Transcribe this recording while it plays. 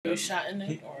Who's shot in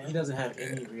it? He doesn't have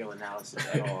any real analysis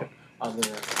at all, other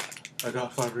than I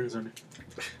got 5 rings on it.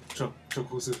 Chuck,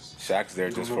 who's this? Shaq's there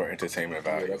just for entertainment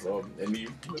value. That's all, and he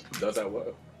does that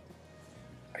well.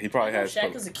 He probably has.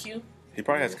 Shaq is a Q. He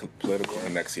probably has political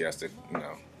connects. He has to,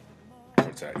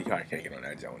 protect. He kind of can't get on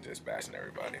that Jones just bashing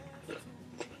everybody.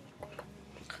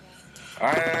 All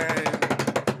right.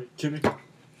 Kimmy.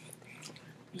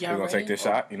 Y'all We're gonna take this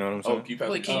shot. You know what I'm saying?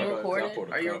 Wait, can you record it?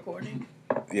 Are you recording?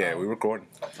 Yeah, we recording.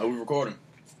 Oh, we recording.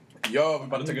 Yo, we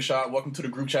about to take a shot. Welcome to the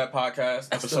Group Chat Podcast,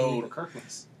 episode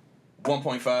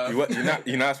 1.5.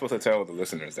 You're not supposed to tell the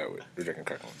listeners that we're drinking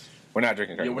Kirkland's. We're not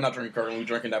drinking Kirkland's. Yeah, we're not drinking Kirkland. We're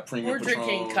drinking that premium We're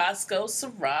drinking Costco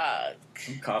Ciroc.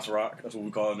 Cosrock. That's what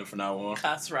we're calling it from now on.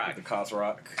 Cosrock. The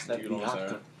Cosrock. You know what I'm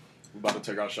saying? We're about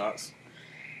to take our shots.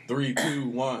 3, 2,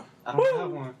 1. I don't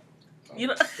have one. You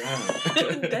know,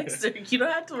 Dexter, you don't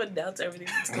have to announce everything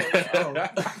that's going on.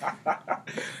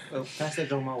 Well, pass that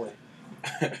joke my way.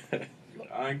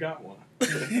 I ain't got one. I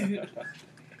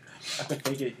can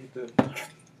fake it. Hit the...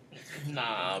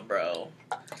 Nah, bro.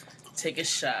 Take a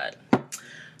shot.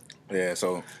 Yeah,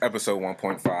 so episode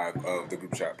 1.5 of the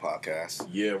Group Chat Podcast.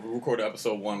 Yeah, we recorded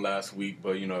episode 1 last week,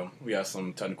 but we had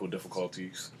some technical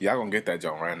difficulties. Y'all gonna get that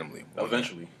joke randomly.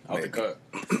 Eventually, out the cut.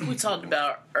 We talked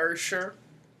about Ursher.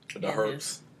 The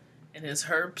herbs. And his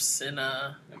herbs and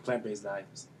plant-based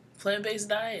diets. Plant-based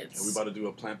diets. And we about to do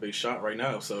a plant-based shot right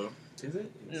now, so... Is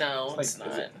it? No, it's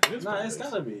not. It's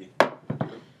gotta be.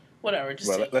 Whatever, just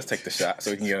well, let's take the shot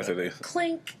so we can get into this.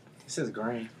 Clink. It says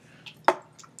grain.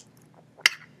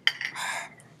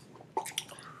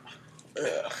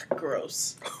 Ugh,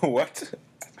 gross. What?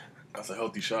 That's a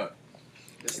healthy shot.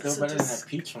 It's still better than that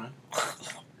peach one.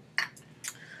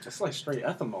 It's like straight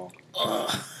ethanol.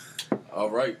 Ugh. All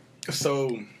right.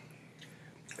 So,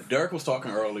 Derek was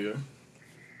talking earlier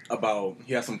about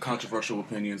he had some controversial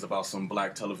opinions about some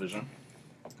black television,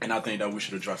 and I think that we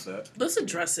should address that. Let's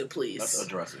address it, please. Let's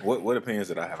address it. What opinions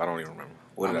did I have? I don't even remember.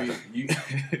 What did I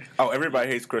say? Oh, Everybody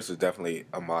Hates Chris is definitely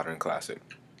a modern classic.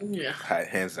 Yeah.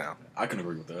 Hands down. I can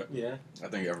agree with that. Yeah. I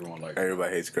think everyone likes it.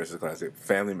 Everybody Hates Chris is a classic.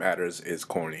 Family Matters is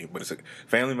corny, but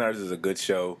Family Matters is a good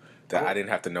show that I didn't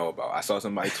have to know about. I saw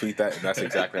somebody tweet that, and that's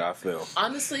exactly how I feel.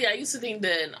 Honestly, I used to think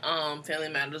that Family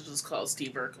Matters was called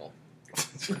Steve Urkel.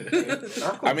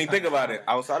 I mean, think about it.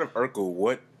 Outside of Urkel,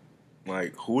 what is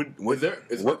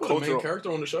Urkel the main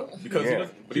character on the show? Because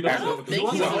he doesn't. He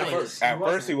wasn't at first. At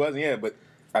first, he wasn't. Yeah, but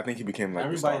I think he became like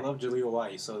everybody loved Jaleel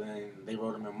White, so then they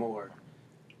wrote him in more,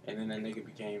 and then that nigga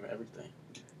became everything.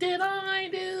 Did I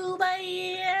do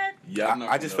that? Yeah,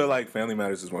 I just feel like Family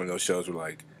Matters is one of those shows where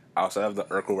like, outside of the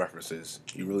Urkel references,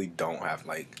 you really don't have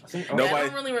like nobody. I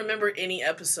don't really remember any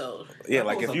episode. Yeah,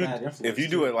 like if you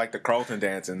do it like the Carlton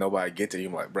dance and nobody gets it, you're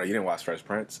like, bro, you didn't watch Fresh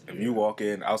Prince. If you walk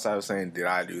in outside of saying, "Did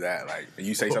I do that?" Like, and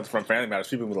you say something from Family Matters,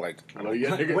 people will be like,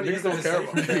 niggas don't care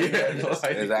about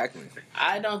it. Exactly.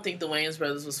 I don't think the Wayans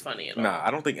Brothers was funny at all. Nah,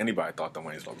 I don't think anybody thought the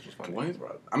Wayans Brothers was funny. Wayans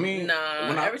Brothers. I mean,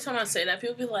 every time I say that,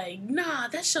 people be like, "Nah,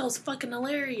 that show's fucking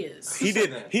hilarious." He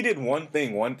did one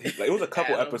thing. It was a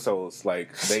couple episodes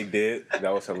like they did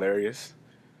that was hilarious.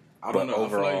 I don't know.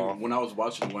 Overall, I feel like when I was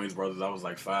watching the Wayans Brothers, I was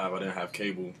like 5. I didn't have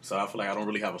cable, so I feel like I don't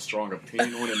really have a strong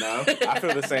opinion on it now. I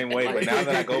feel the same way, but now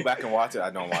that I go back and watch it,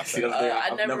 I don't watch it.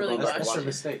 I never really watched it. That's your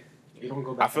mistake. You don't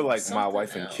go back. I feel like My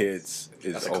Wife and Kids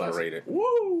is overrated.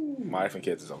 Woo! My Wife and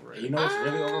Kids is overrated. You know what's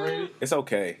really overrated? It's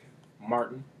okay.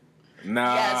 Martin.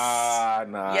 Nah. Yes.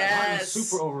 Martin's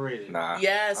super overrated. Nah.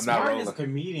 Yes. I'm not Martin rolling. as a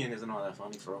comedian isn't all that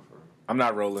funny for real. I'm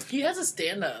not rolling. He has a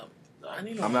stand-up.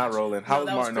 I'm not rolling. How is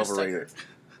Martin overrated?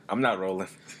 I'm not rolling.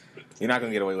 You're not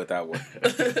gonna get away with that one.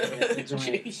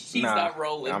 He's not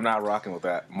rolling. I'm not rocking with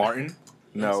that. Martin?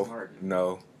 No.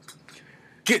 No.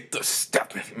 Get the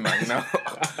stepping. No.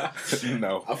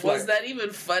 No. Was that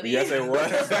even funny? Yes, it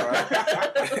was.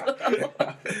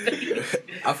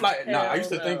 I used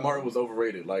to think Martin was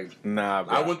overrated. Like, nah,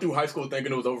 bro. I went through high school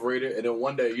thinking it was overrated, and then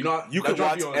one day, you can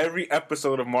watch every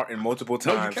episode of Martin multiple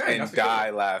times and die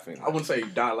laughing. I wouldn't say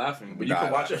die laughing, but you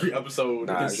can watch every episode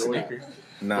and enjoy it.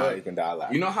 You can die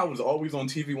laughing. You know how it was always on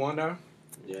TV One now?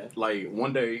 Yeah. Like,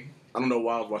 one day, I don't know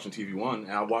why I was watching TV One,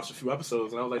 and I watched a few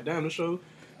episodes, and I was like, damn, this show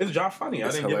is job funny.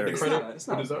 I didn't give it the credit. It's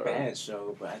not a bad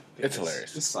show, but it's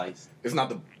hilarious. It's nice. It's not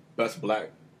the best black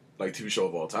TV show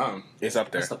of all time. It's up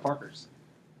there. It's the Parkers.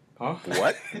 Huh?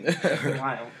 What?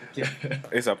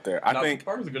 It's up there. I think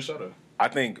Parker's a good show though. I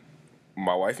think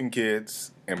My Wife and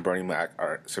Kids and Bernie Mac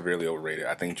are severely overrated.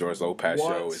 I think George Lopez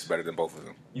show is better than both of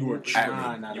them. You were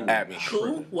at me.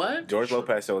 Who? What? George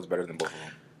Lopez show is better than both of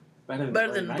them.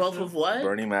 Better than both of what?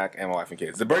 Bernie Mac and My Wife and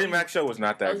Kids. The Bernie Mac show was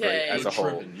not that great as a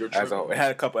whole. You're tripping. It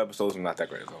had a couple episodes, but not that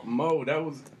great as a whole. Mo, that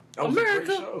was a great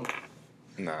show.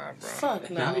 Nah, bro. Fuck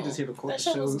no. Y'all need to see the That court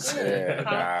shit was shows. good. Yeah,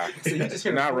 nah. So you just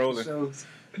hear Not the rolling. shows.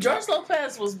 George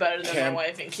Lopez was better than Cam- My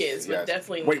Wife and Kids, but Yes.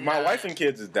 definitely Wait, My not. Wife and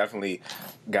Kids is definitely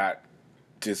got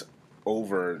just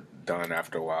overdone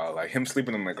after a while. Like him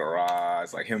sleeping in the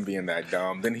garage, like him being that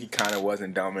dumb. Then he kind of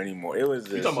wasn't dumb anymore. It was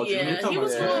You just. talking about Junior? Yeah, he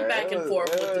was Yeah, going back it and was-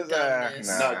 forth it with was, the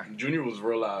dumbness. nah. Nah, Junior was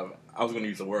real live. I was gonna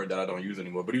use a word that I don't use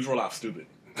anymore, but he was real live stupid.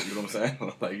 You know what I'm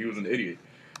saying? Like he was an idiot.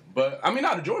 But I mean,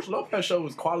 the George Lopez show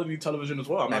was quality television as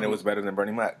well. And it was better than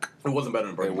Bernie Mac. It wasn't better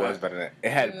than Bernie It Mac. was better than.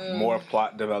 It had more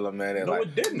plot development and No, like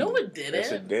it didn't. No, it didn't.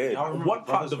 yes, it did. Y'all remember What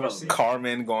plot Brothers development? Garcia?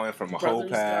 Carmen going from a whole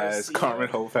Brothers pass, Garcia. Carmen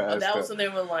whole pass. Oh, that was when they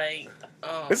were like,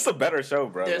 It's a better show,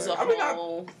 bro. there's Like, a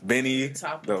whole Benny,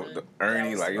 top the of it. Ernie, That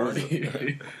was like it was.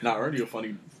 Ernie. Ernie a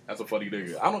funny. That's a funny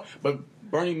nigga. I don't. But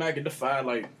Bernie Mac it defied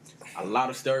like a lot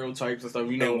of stereotypes and stuff.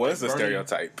 You know, It was a like Bernie-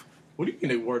 stereotype. What do you mean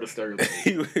they were the stereotype?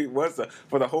 He was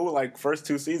for the whole like first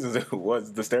 2 seasons. It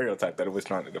was the stereotype that it was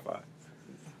trying to defy.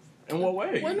 In what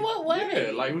way? In what way?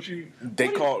 Yeah, like what you. They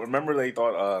called. Remember, they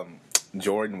thought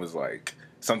Jordan was like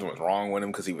something was wrong with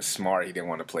him because he was smart. He didn't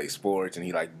want to play sports and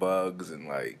he liked bugs and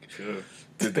like Sure.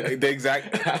 the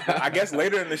exact. I guess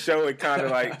later in the show it kind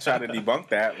of like tried to debunk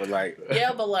that, but like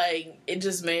Yeah, but like it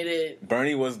just made it.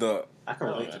 Bernie was the. I can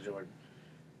relate to Jordan.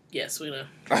 Yes, we know.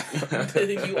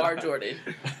 You are Jordan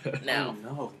now. Oh,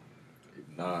 no.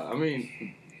 Nah, I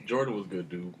mean, Jordan was good,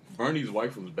 dude. Bernie's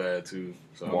wife was bad too.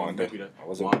 So Wanda. maybe that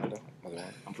Was it Wanda. Wanda? Was it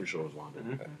Wanda? I'm pretty sure it was Wanda.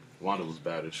 Mhm. Wanda was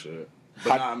bad as shit.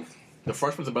 But nah, The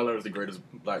Fresh Prince of Bel-Air is the greatest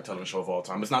black television show of all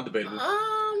time. It's not debatable.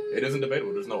 It isn't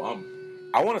debatable. There's no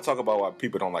I want to talk about why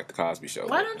people don't like the Cosby Show.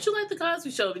 Why don't you like the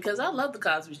Cosby Show? Because I love the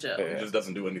Cosby Show. Yeah. It just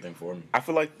doesn't do anything for me. I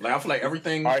feel like. Like I feel like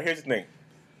everything, All right, here's the thing.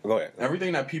 Go ahead.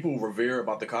 everything that people revere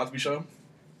about the Cosby Show,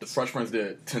 the Fresh Prince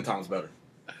did 10 times better.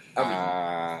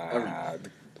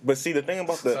 Everything. But see, the thing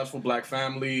about the Successful black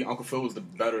family. Uncle Phil was the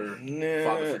better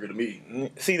father figure to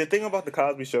me. See, the thing about the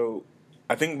Cosby Show,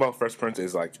 I think about Fresh Prince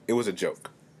is like it was a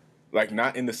joke, like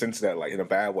not in the sense that like in a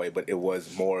bad way, but it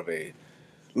was more of a.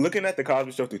 Looking at the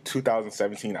Cosby Show through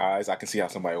 2017 eyes, I can see how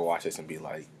somebody would watch this and be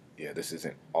like, "Yeah, this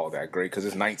isn't all that great because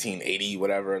it's 1980,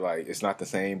 whatever. Like it's not the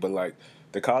same." But like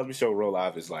the Cosby Show real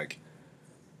life is like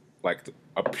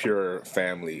a pure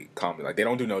family comedy. Like they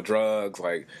don't do no drugs.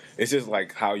 Like it's just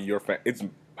like how it's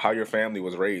how your family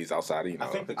was raised outside of, you know. I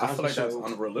think the I feel Cosby like that's Show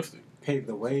unrealistic. paved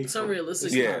the way. Some for-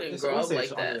 realistic Yeah. people didn't It's grow up honestly like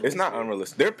it's that. It's not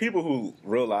unrealistic. There are people who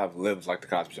real life lives like the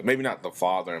Cosby Show. Maybe not the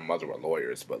father and mother were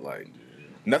lawyers, but like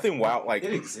nothing wild. Like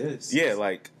It exists. yeah,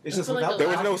 like It's I just feel like without there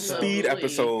the was no Cosby Show. speed really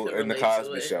episode could in the relate to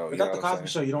Cosby it. Show. You know Without the what I'm Cosby saying?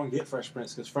 Show, you don't get Fresh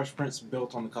Prince because Fresh Prince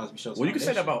built on the Cosby Show's Well, you can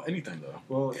say that foundation. about anything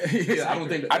though. Well, I don't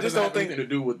think. I just don't have think- anything to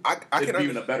do with I it can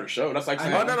being a better show. That's like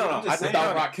I saying, know, Oh, no. I'm just saying.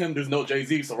 without Rakim, there's no Jay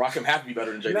Z, so Rakim has to be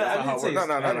better than Jay Z. No, That's I not how it didn't works.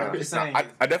 say- No. I'm just saying-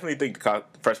 I definitely think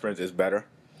Fresh Prince is better,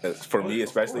 for me Of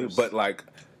especially. course. But like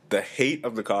the hate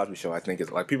of the Cosby Show, I think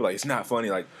is like people are like it's not funny.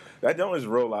 Like that don't is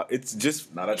real out. It's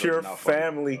just Nah, that joke's pure not funny,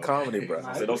 family bro. comedy, bro.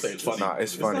 Nah, Don't say it's funny. Nah,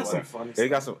 it's funny. got bro. some funny It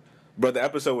got stuff. some. Bro, the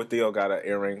episode with Theo got an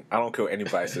earring. I don't care what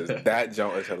anybody says. That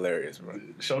joke is hilarious, bro.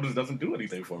 The show just doesn't do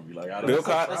anything for me. Like I don't. Bill know.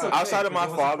 Cosby, outside of my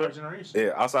because it wasn't father, our generation.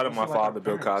 yeah, outside of I my feel like father, our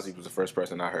Bill parents- Cosby was the first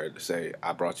person I heard to say,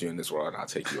 "I brought you in this world and I'll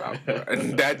take you out." Bro.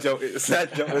 And that joke is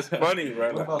funny,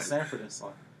 bro. What about Sanford and Son?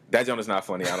 That joke is not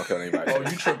funny. I don't care what anybody. Oh,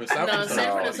 says. you tripping? No,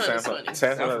 Sanford and Son is funny. Sanford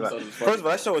Sanford is and not- Son is funny. First of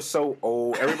all, that show is so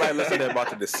old. Everybody listening to it about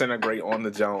to disintegrate on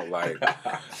the joke. Like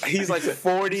he's like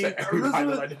 40.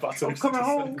 I'm coming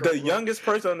home. The youngest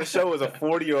person on the show is a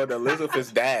 40-year-old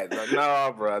Elizabeth's dad. Like,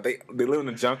 no, bro. They live in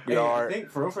a Hey, I junkyard. think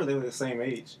for real, they were the same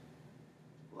age.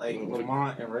 Like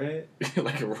Lamont and Red.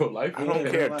 Like in real life. I don't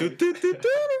Yeah, care. like- Do, do, do, do.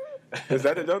 Is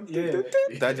that the joke? Yeah.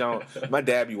 That joke. My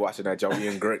dad be watching that joke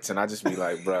eating grits, and I just be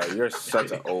like, bro, you're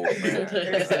such an old man.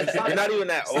 You're not even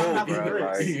that Stop old, knocking bro.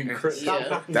 grits. Like, Eating grits. Stop Yeah.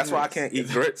 knocking that's why I grits. can't eat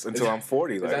grits until I'm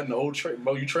 40. Is that Like, an old trick?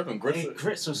 Bro, you tripping? Grits. Hey,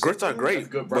 grits are so grits are good. great, That's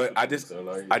good but breakfast food, so,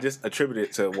 like, I just attribute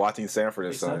it to watching Sanford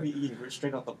and It's not Son. be eating grits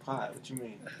straight out the pot. What you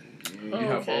mean? you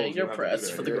have Okay, hoes, you're you have to do pressed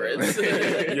that, for the yeah.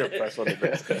 grits. You're pressed for the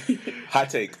grits. Hot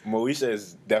take: Moesha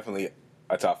is definitely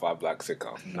a top 5 black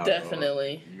sitcom. Nah,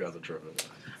 You You guys are tripping.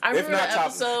 I If remember not the top,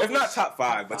 episode. if not top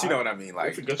 5, but you know what I mean. Like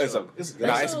It's a good it's show. It's good.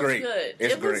 Nah, That it's show was great. good.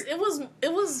 It's it great.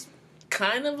 It was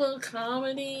kind of a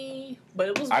comedy, but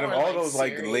it was Out of more, all like, those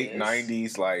like serious. late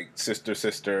 '90s like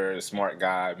Sister, Smart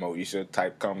Guy, Moesha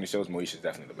type comedy shows, Moesha's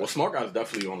definitely the Well, best. Smart Guy's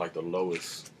definitely on like the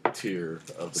lowest tier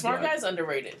of the Smart black. Guy's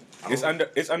underrated. It's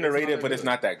underrated, not but it's good.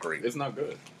 not that great. It's not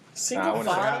good. Single I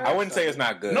father. wouldn't say it's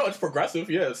not good. No, it's progressive.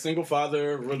 Yeah, single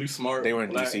father, really smart. They were in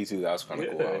black. DC too. That was kind of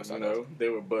Yeah, cool. I always you thought know, they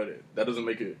were, but that doesn't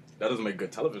make it. That doesn't make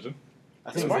good television.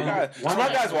 I think Smart one- Guy, one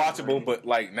Smart of Guy's them- watchable, but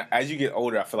like as you get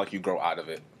older, I feel like you grow out of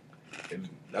it. And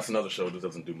that's another show that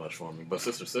doesn't do much for me. But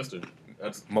Sister,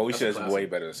 that's Moesha that's a is classic. way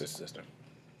better than Sister.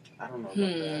 I don't know about that.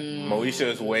 Moesha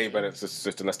is way better than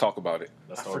Sister. Let's talk about it.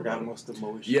 Let's I talk forgot about it. most of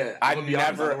Moesha. Yeah, I I'm gonna be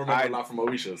honest, never- I don't remember a lot from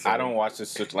Moesha. So. I don't watch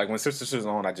Sister. Like when Sister's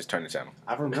on, I just turn the channel.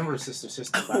 I remember Sister,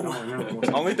 but I don't remember most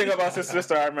of Only thing about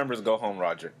Sister I remember is Go Home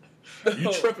Roger.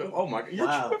 You tripping? Oh my god, you're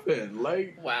Wow. tripping!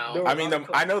 Like, Wow. there were I a mean, lot of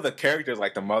I know the characters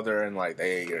like the mother and like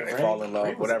they Ray- fall in love, Ray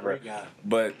was a whatever. great guy.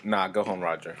 But nah, Go Home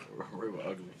Roger. Ray was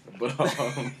ugly, but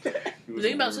The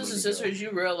thing about Sister Sister is you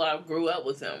realize grew up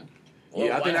with him.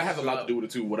 Yeah, I think that has a grew lot to up. do with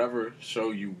it too. Whatever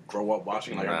show you grow up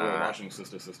watching, like I grew up Nah. watching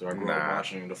Sister. I grew up Nah.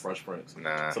 watching The Fresh Prince.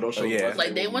 Nah. So those shows, yeah.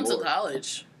 Like they went to more.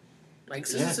 college. Like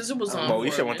Sister Yeah. Sister was on.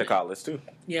 Moesha for a went to minute. college too.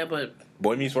 Yeah, but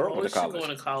Boy Meets World went to Moesha college.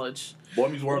 going to college. Boy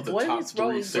Meets World, the Boy top Meets World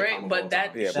 3 was great, sitcom of but all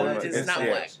that time. Yeah, Shout Boy out Meets- to is it's- not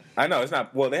yeah. black. I know it's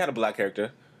not. Well, they had a black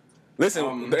character. Listen,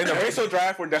 in the racial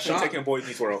draft, we're definitely Sean- taking Boy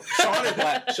Meets World. Sean is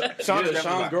black. Sean is Yeah, definitely Sean's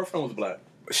black. girlfriend was black.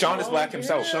 Sean is Oh, black yeah.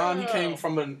 himself. Sean, he came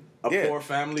from a Yeah. poor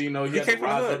family. You know, he He had to came from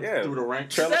the rise hood, up yeah. through the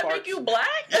ranks. Trailer Does that park. make you black?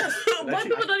 Black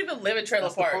people don't even live in trailer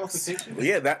That's the parks. qualification.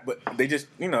 Yeah, that. But they just,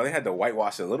 they had to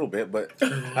whitewash it a little bit. But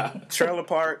trailer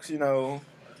parks, So you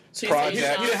say Project. He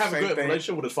Sean- didn't have a Same good thing.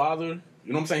 relationship with his father.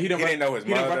 You know what I'm saying? He didn't know his He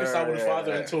didn't mother, reconcile with his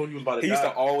father yeah. until he was about to he die. used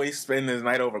to always spend his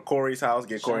night over Corey's house,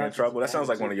 get Corey Shout in out to trouble. That his sounds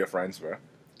like family, one of too. your friends, bro.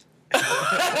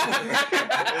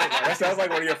 That sounds like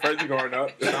one of your friends growing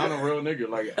up. Sean a real nigga.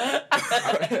 Like,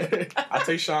 I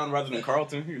take Sean rather than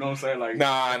Carlton. You know what I'm saying? Like,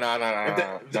 Nah.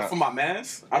 if that- for my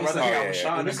mans, I'd rather Oh, hang out yeah, with yeah.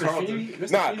 Sean than Mr. Carlton. Feeney-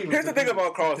 Mr. Nah, Feeney was here's the thing dude.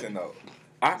 about Carlton, though.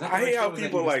 that I hate the how show that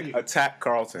people, he was like, Steve? attack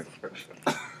Carlton.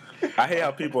 I hate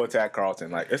how people attack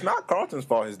Carlton. Like, it's not Carlton's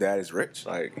fault his dad is rich.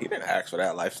 Like, he didn't ask for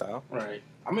that lifestyle. Right.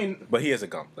 I mean, But he is a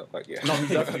gump, though. Like, yeah. no, he's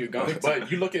definitely a gun.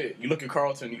 But you look at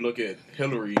Carlton, you look at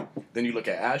Hillary, then you look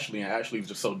at Ashley, and Ashley's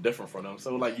just so different from them.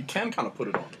 So like, you can kind of put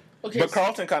it on. Okay, But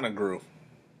Carlton kind of grew.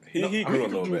 He No, I grew mean, a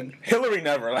little he bit. grew. Hillary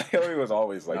never. Like, Hillary was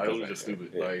always like. Like, it was this. just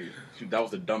stupid. Yeah. Like, that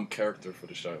was the dumb character for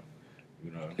the show.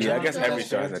 You know. Yeah, I guess Can I every go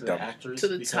show has a to dumb. the actress to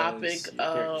the because topic your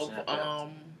characters of have that.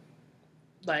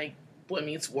 like Boy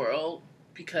Meets World,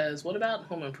 because what about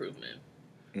Home Improvement?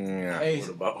 Yeah. Hey, What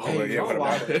about? hey, yeah, what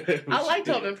about it? I liked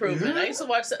Home Improvement. I used to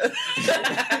watch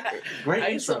that. Great I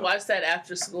used to intro. watch that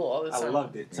after school all the I time.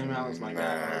 loved it. Tim Allen's my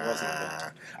guy. It wasn't good. Nah.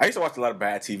 I used to watch a lot of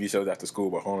bad TV shows after school,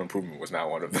 but Home Improvement was not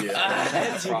one of them. Yeah.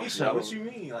 Bad TV Props, show. that What was- you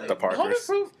mean? Like, The Home Parkers.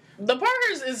 Improvement. The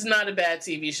Parkers is not a bad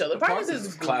TV show. The Parkers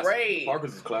is classic. great.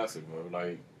 Parkers is classic, bro.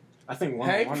 Like, I think one.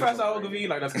 hey, one Professor is Ogilvy,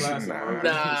 like that's classic. Nah. bro.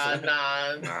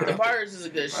 Nah. The Parkers is a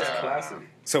good That's show. classic.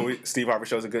 So Steve Harvey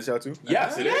Show's a good show too.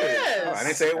 Yes, it is. Yes. Oh, I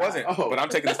didn't say it wasn't, Oh. but I'm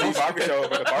taking the Steve Harvey Show over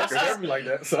the Don't Parkers. scare me like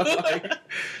that. So, like,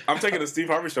 I'm taking the Steve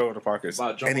Harvey Show over the Parkers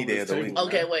Wow, jump any over day of this the week. table.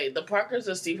 Okay, wait. The Parkers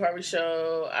or Steve Harvey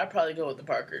show? I'd probably go with the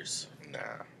Parkers. Nah.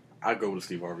 I go with the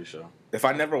Steve Harvey show. If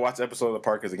I never watch an episode of the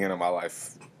Parkers again in my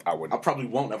life, I I wouldn't. probably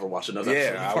won't ever watch another Yeah,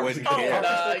 episode. of I Parkers wouldn't Oh, care. again.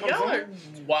 Yeah. y'all are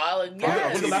wild. Yeah. Yes.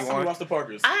 When's the last time TV1? you watched the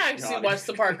Parkers? I actually Yanni? watch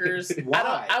the Parkers.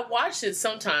 Why? I watch it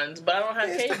sometimes, but I don't have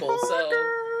It's the cable, so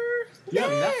You have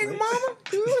Dang, Netflix. mama.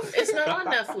 it's not on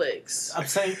Netflix. I'm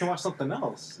saying you can watch something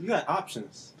else. You got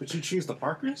options, but you choose the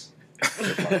Parkers.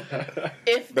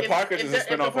 If The Parkers is a if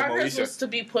spinoff the of Parkers Moesha. was to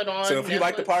be put on, So if you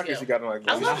like the Netflix, Parkers, yeah. you gotta like.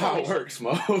 I That's love not how it Moesha. works,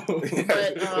 Mo.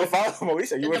 But, well, follow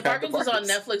Moesha. You If the wouldn't have Parkers was on Parkers.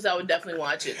 Netflix, I would definitely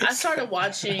watch it. I started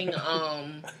watching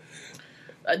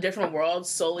A Different World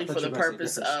solely I thought for the you were gonna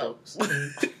purpose say of.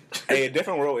 Different Strokes. Hey, A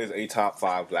Different World is a top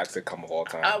 5 black sitcom of all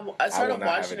time. I started will not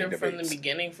have watching any them from the debates.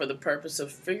 beginning for the purpose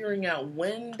of figuring out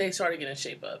when they started getting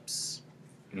shape ups.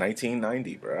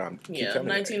 1990, bro. Yeah,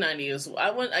 1990 is.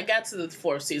 I got to the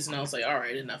 4th season. I was like, all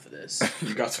right, enough of this.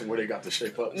 You got to where they got the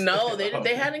shape ups. No, they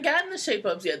hadn't gotten the shape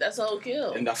ups yet. That's the whole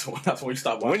kill. And that's when you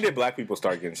stop watching. When did black people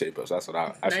start getting shape ups? That's what I.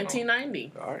 That's what I-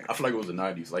 1990. All right. I feel like it was the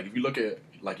 90s. Like, if you look at,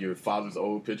 like, your father's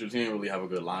old pictures, he didn't really have a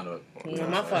good lineup.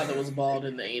 My father was bald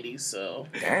in the 80s, so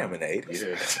Damn, in the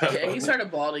 80s. Yeah. yeah, he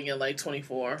started balding at like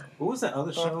 24. What was that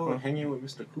other show? Hanging with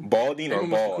Mr. Cooper. Balding or Even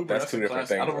Mr. bald? Cooper, That's two a different classic.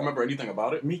 things. I don't bro. remember anything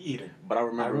about it, Meat Eater. but I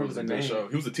remember it was a the good name. show.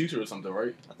 He was a teacher or something,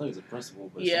 right? I thought he was a principal.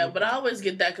 But Yeah, but I always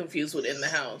get that confused with In the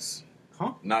House.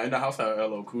 Nah, in the house had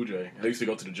LL Cool J. They used to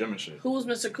go to the gym and shit. Who was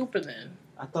Mr. Cooper then?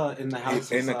 I thought in the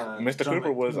house. In Was, the, Mr. John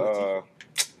Cooper was Latifah.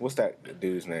 what's that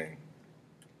dude's name?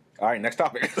 All right, next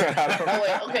topic. Oh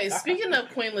wait, okay. Speaking of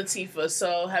Queen Latifah,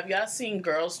 so have y'all seen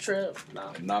Girls Trip?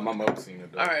 Nah. Nah, my mom seen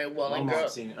it, though. All right, well, My in mom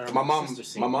Girls, seen it. or My sister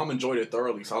seen my it. mom enjoyed it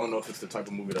thoroughly, so I don't know if it's the type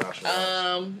of movie that I should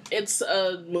watch. it's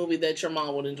a movie that your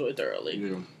mom would enjoy thoroughly.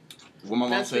 Yeah. When my mom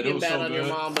Not said it speaking was bad so on good, your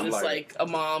mom, but I'm it's like a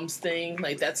mom's thing.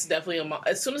 Like that's definitely a mom.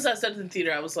 As soon as I stepped in the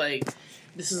theater, I was like,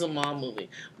 "This is a mom movie."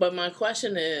 But my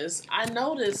question is, I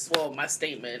noticed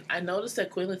that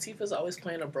Queen Latifah is always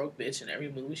playing a broke bitch in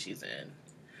every movie she's in.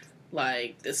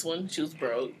 Like this one, she was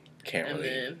broke. Can't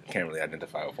And really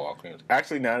identify with all queens.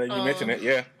 Actually, now that you mention it,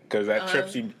 yeah, because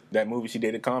that movie she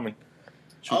dated Common.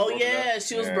 Oh yeah,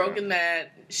 she was Yeah. broke in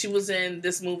that. She was in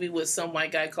this movie with some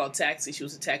white guy called Taxi. She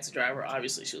was a taxi driver.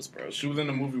 Obviously, she was broke. She was in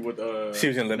the movie with She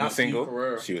was in Living not Steve Single.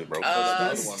 Carell. She was broke. the other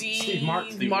one. Steve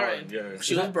Martin. Martin. Yeah,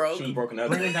 She was broke. She was broke in that.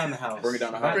 Bring it down the house. Bring it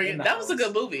down the house. That was a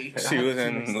good movie. She was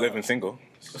in Living Single.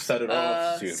 Set it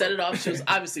off. She was Set broke. it off. She was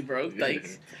obviously broke. Yeah.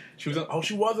 Like, She was in. Oh,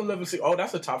 she was in Living Single. Oh,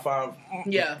 that's the top 5.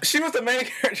 yeah. She was the main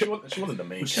character. She wasn't the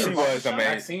main She character. was the main.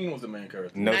 Maxine was the main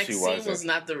character. No, Maxine she wasn't. was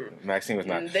not the. Maxine was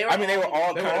not. They were I mean, they were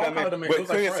all they kind were all of kind of the the main. main- it But was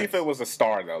like Queen Friends. Latifah was a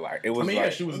star though. Like it was I mean, like yeah,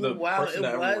 she was the Wow, person it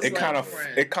that was it like kind of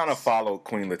Friends. it kind of followed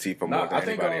Queen Latifah more than I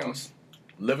think anybody else.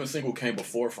 Living Single came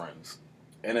before Friends,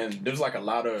 and then there's like a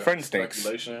lot of Friends stinks.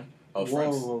 speculation. Oh, Whoa,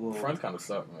 Friends, whoa, whoa. Friends kind of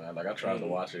suck, man. Like I tried to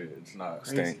watch it, it's not.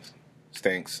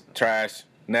 Stinks. Trash.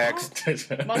 Next.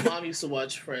 My mom used to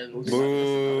watch Friends.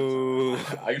 Boo.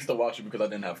 I used to watch it because I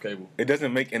didn't have cable. It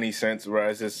doesn't make any sense.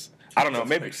 Whereas just I don't know. Doesn't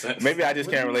Maybe make sense. maybe I just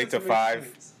What can't do you relate to mean doesn't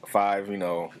make sense? five. You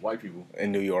know, White people.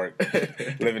 in New York,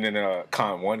 living in a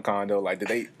one condo. Like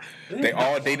did they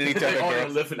all dated each other? They all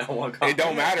Girls? live in that one. It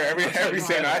don't matter. Every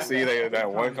scene I see, they in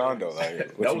that one condo.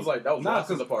 Like That was Nah,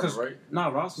 Ross's apartment, right? Nah,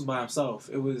 Ross was by himself.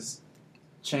 It was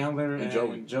Chandler And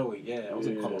and Joey. Yeah, I was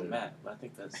gonna call Yeah. him Matt, but I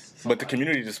think that's. But the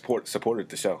community just supported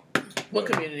the show. What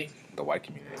community? The white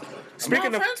community. No, Speaking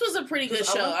of Friends was a pretty good I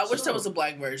show. like I the wish there show. was a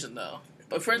black version though.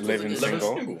 But Friends Living was a good Living show.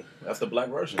 Single. Single. That's the black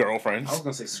version. Girlfriends. I was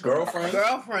gonna say Girlfriend.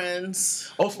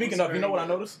 Girlfriends. Oh, speaking was of, you know very what I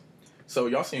good. noticed? So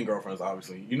y'all seen Girlfriends,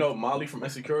 obviously. You know Molly from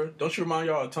Insecure? Don't you remind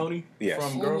y'all of Tony Yes.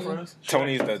 from Mhm. Girlfriends?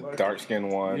 Tony's the dark skinned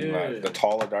one, Yeah. like, the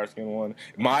taller dark skinned one.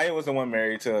 Maya was the one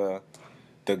married to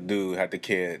the dude, had the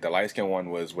kid. The light skinned one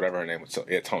was whatever her name was. So,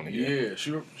 yeah, Tony. Yeah,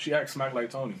 she acts smack like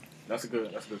Tony. That's a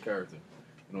good character.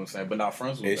 You know what I'm saying? But now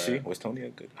Friends was Is she? bad. Was Tony a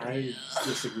good? I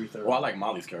disagree thoroughly. Well, I like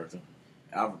Molly's character.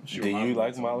 She Do reminds you me like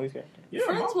of Tony. Molly's character? Yeah,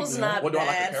 Friends Molly, was yeah. not What, do I like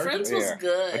the bad. character? Friends was Yeah.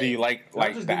 good. Or do you like Y'all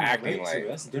like just the didn't acting? relate to it. Like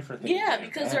That's different. Than Yeah, being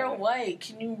because bad. they're white.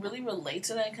 Can you really relate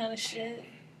to that kind of shit?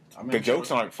 I mean, the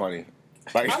jokes aren't funny.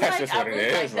 Like that's just what I it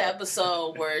really like is. the like.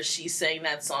 episode where she sang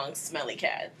that song "Smelly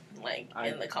Cat," like I-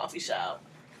 in the coffee shop.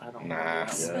 I don't Nah,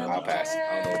 know. Yeah. I'll pass.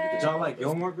 I don't know. Did y'all like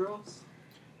Gilmore Girls?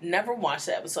 Never watched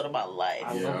that episode of my life.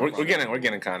 I Yeah. love We're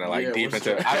getting kind of like Yeah, deep we're into.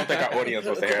 still- I don't think our audience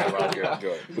wants to hear about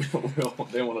good.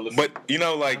 They want to listen. But you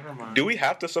know, like, Never mind. do we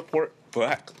have to support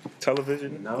black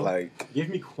television? No. Like, Give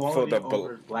me quality the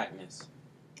over blackness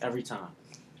every time.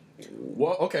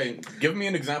 Well, okay. Give me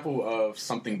an example of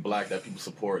something black that people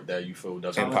support that you feel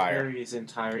doesn't. Empire. Tyler Perry's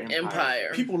entire Empire.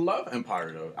 People love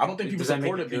Empire though. I don't think people Does that make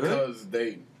support it it good? because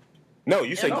they. no,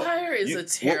 you said Empire is you- a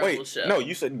terrible wait, show. No,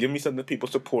 you said give me something that people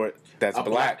support that's A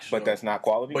black, black show. but that's not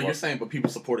quality. But you're saying, but people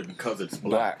support it because it's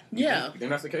black. black, Yeah. You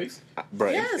think that's the case? bro.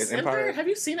 Yes, is Empire. Empire. Have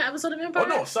you seen an episode of Empire? Oh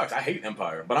no, it sucks. I hate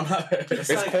Empire, but I'm not. It's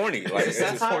like- corny. Like, it's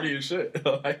it's It's satire? corny as shit.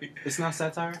 Like, It's not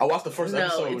satire. I watched the first No,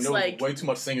 episode and it's there was like- way too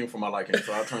much singing for my liking,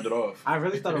 so I turned it off. I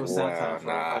really thought it was satire. wow, for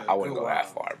nah, a I wouldn't good go while. that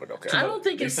far, but okay. I don't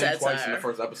think They it's sang twice in satire. the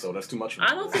first episode. That's too much for me.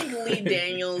 I don't think Lee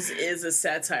Daniels is a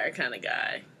satire kind of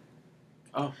guy.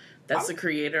 Oh. That's the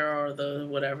creator or the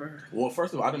whatever. Well,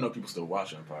 first of all, I didn't know people still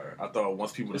watch Empire. I thought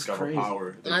once people It's discover crazy.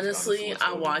 power. they just Honestly, kinda switched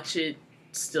I over. watch it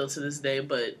still to this day,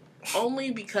 but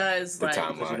only because The like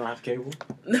timeline. Because you don't have cable.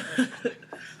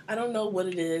 I don't know what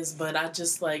it is, but I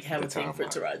just like have The a thing for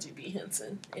timeline. Taraji B.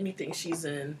 Henson. Anything she's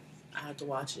in, I have to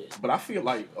watch it. But I feel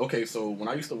like, okay, so when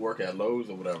I used to work at Lowe's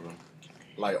or whatever,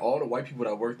 like all the white people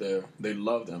that worked there, they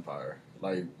loved Empire.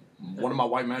 Like one of my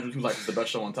white managers, he was like, "It's the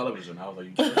best show on television." I was like,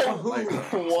 "You serious?" Like,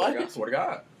 What? I swear to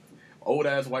God, old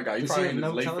ass white guy. He's Does he probably have in his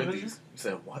no late television? 50s. He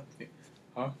said, "What?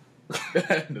 Huh?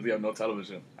 Does he have no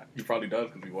television?" He probably does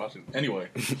because he watches. Anyway,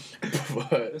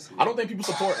 but I don't think people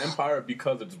support Empire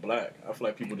because it's black. I feel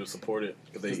like people just support it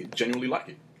because they genuinely like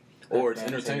it or it's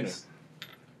Bad entertaining. taste.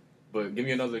 But give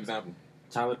me another example.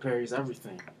 Tyler Perry's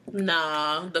everything.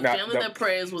 Nah, The Nah, Family the- That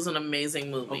Prays was an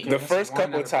amazing movie. Okay. The that's first one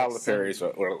couple out of of Tyler like Perry's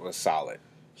seven. was solid.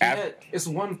 Yeah, it's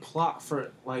one plot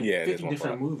for like Yeah, it is 50 one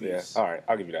different plot. movies. Yeah, all right,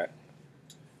 I'll give you that.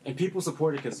 And people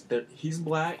support it because he's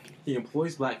black. He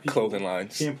employs black people. Clothing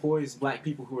lines, He employs black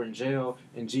people who are in jail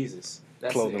and Jesus.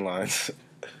 That's clothing it. lines.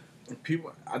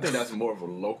 People, I think that's more of a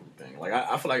local thing. Like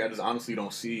I feel like I just honestly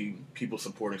don't see people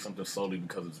supporting something solely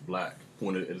because it's black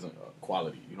when it isn't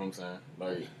quality. You know what I'm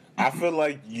saying? Like I feel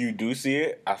like you do see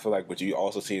it. I feel like what you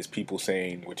also see is people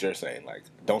saying what you're saying, like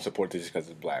don't support this just because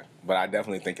it's black. But I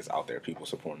definitely think it's out there, people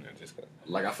supporting it just 'cause.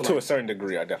 I feel To a like certain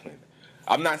degree.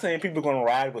 I'm not saying people are gonna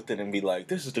ride with it and be like,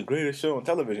 "This is the greatest show on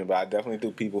television," but I definitely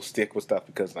do people stick with stuff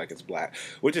because like it's black,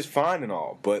 which is fine and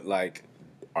all. But like,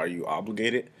 are you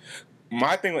obligated?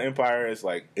 My thing with Empire is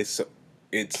like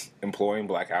it's employing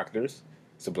black actors.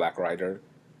 It's a black writer.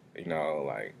 You know,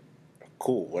 like,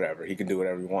 cool, whatever. He can do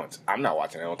whatever he wants. I'm not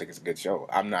watching it. I don't think it's a good show.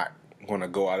 I'm not going to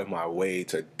go out of my way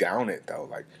to down it, though.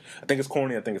 Like, I think it's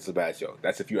corny. I think it's a bad show.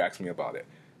 That's if you ask me about it.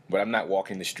 But I'm not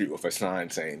walking the street with a sign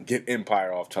saying, get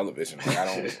Empire off television. Like,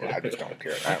 I just don't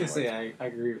care that I can much. say I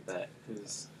agree with that.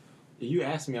 Because if you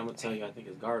ask me, I'm going to tell you I think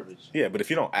it's garbage. Yeah, but if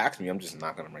you don't ask me, I'm just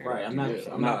not going to bring it Right, up. I'm not just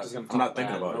going to I'm not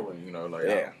thinking about it. You know, like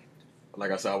Yeah.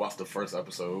 like I said, I watched the first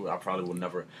episode. I probably will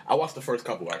never. I watched the first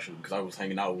couple actually because I was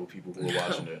hanging out with people who were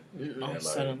watching it. Oh, like,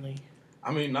 suddenly.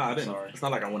 I mean, I didn't. Sorry. It's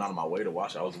not like I went out of my way to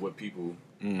watch it. I was with people.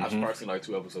 Mhm. I've probably seen like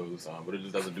 2 episodes, but it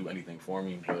just doesn't do anything for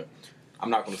me. But I'm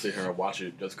not going to sit here and watch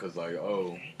it just because, like,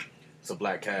 oh, it's a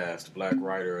black cast, black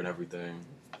writer, and everything.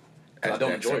 'Cause I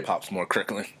don't enjoy it. Pops more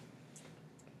Kirkland.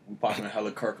 We popping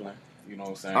Hella Kirkland. You know what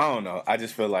I'm saying? I don't know. I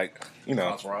just feel like, you know,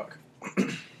 House Rock.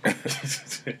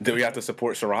 do we have to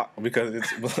support Ciroc because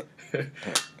it's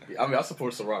I mean, I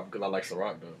support Ciroc because I like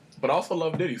Ciroc though, but I also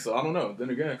love Diddy. So I don't know. Then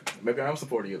again, maybe I am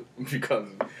supporting it because,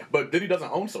 but Diddy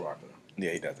doesn't own Ciroc though.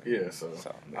 yeah, he doesn't. Yeah, so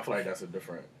I feel like that's a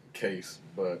different case.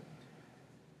 But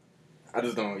I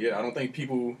just don't. Yeah, I don't think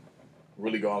people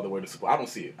really go all the way to support. I don't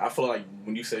see it. I feel like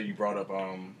when you say you brought up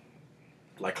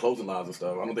like clothing lines and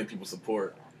stuff, I don't think people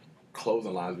support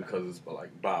clothing lines because it's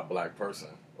like by a black person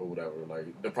or whatever.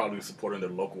 Like they're probably supporting their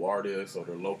local artists or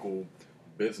their local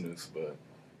business, but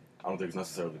I don't think it's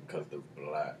necessarily because they're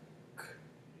black.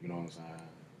 You know what I'm saying?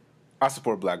 I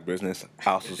support black business.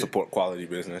 I also support quality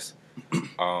business.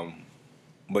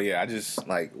 But yeah, I just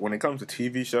like when it comes to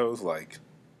TV shows, like,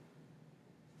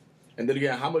 And then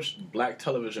again, how much black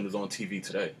television is on TV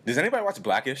today? does anybody watch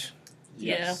Blackish?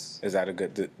 Yes. Is that a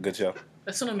good show?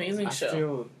 That's an amazing I show.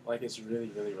 feel like it's really,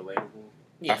 really relatable.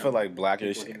 Yeah. I feel like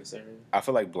Blackish. People in this area. I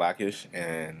feel like Blackish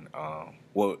and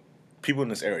well, people in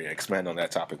this area expand on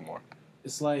that topic more.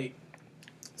 It's like,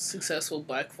 Successful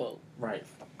black folk. right,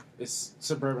 it's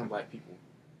suburban black people.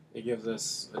 It gives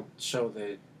us a show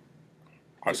that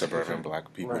Are suburban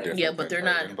black people Right. different? Yeah, but they're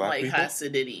than urban not black like people?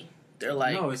 Hasidity. They're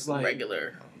like, No, it's like-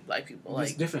 regular black people. there's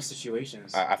Like, different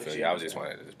situations. I that feel you you. I have was just to-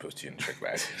 wanted to just put you in the trick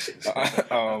bag.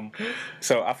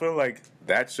 So I feel like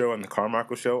that show and the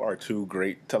Carmichael Show are 2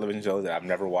 great television shows that I've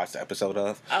never watched an episode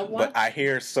of. But I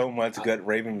hear so much good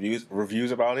raving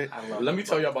reviews about it. I love Let me it.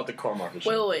 tell you about the Carmichael wait,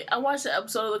 show. wait. I watched the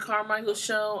episode of the Carmichael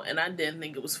Show, and I didn't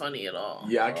think it was funny at all.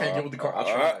 Yeah, I can't get with the car. I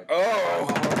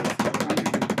tried.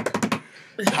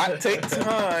 Hot take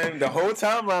time. The whole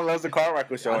timeline loves the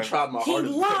Carmichael Show. I tried my He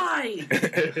hardest.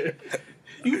 lied.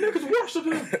 You niggas worship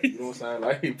him. You know what I'm saying?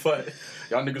 Like, but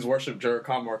y'all niggas worship Jared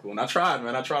Carmichael, and I tried,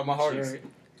 man. I tried my hardest.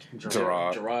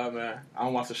 Gerard. Gerard, man. I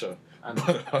don't watch the show. I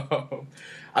know. But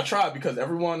I tried because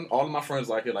all of my friends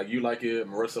like it. Like, you like it,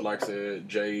 Marissa likes it,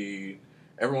 Jade,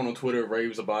 everyone on Twitter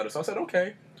raves about it. So I said,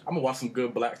 okay, I'm gonna watch some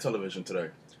good black television today.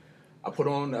 I put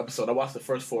on the episode. I watched the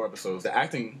first 4 episodes. The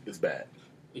acting is bad.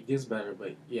 It gets better,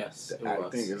 but yes, The it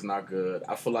acting was. is not good.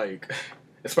 I feel like,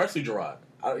 especially Gerard.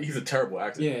 He's a terrible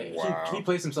actor. Yeah, Wow. he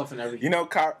plays himself in everything. You know,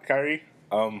 Kyrie,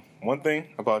 one thing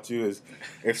about you is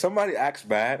if somebody acts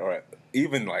bad or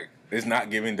even like is not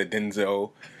giving the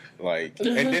Denzel, like, and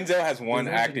Denzel has one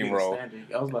That should be acting the role.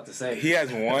 standard. I was about to say He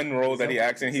has one role that he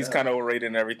acts in. He's Denzel. kind of overrated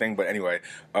and everything, but anyway,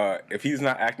 if he's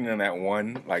not acting in that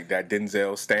one, like that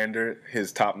Denzel standard,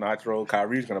 his top notch role,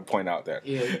 Kyrie's gonna point out that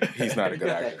Yeah, he's not a you good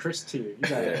got actor. that Chris tier. You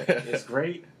got it's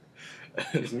great,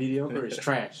 it's mediocre, it's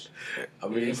trash. I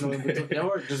mean, It's no in between.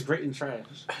 Or just great and trash.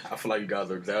 I feel like you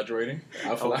guys are exaggerating.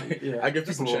 I feel Oh, like yeah, I give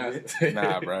just people a little chance.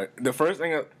 Nah, bro. The first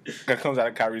thing that comes out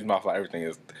of Kyrie's mouth like everything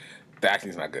is the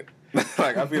acting's not good.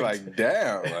 Like I'd be like,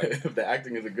 damn. Like, If the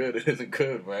acting isn't good, it isn't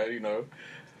good, man. You know,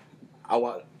 I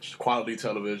watch quality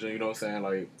television. You know what I'm saying?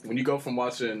 Like when you go from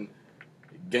watching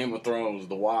Game of Thrones,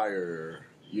 The Wire,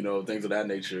 you know, things of that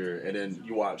nature, and then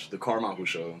you watch the Carmichael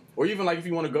Show, or even like if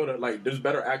you want to go to like, there's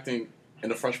better acting in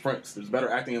The Fresh Prince. There's better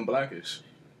acting in Blackish.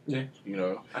 Yeah. You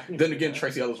know. I can Then see again, that.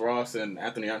 Tracy Ellis Ross and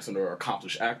Anthony Anderson are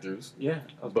accomplished actors. Yeah,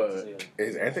 I was about to say that.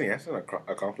 is Anthony Anderson an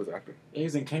accomplished actor?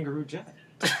 He's in Kangaroo Jack.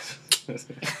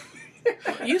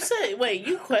 You said, wait,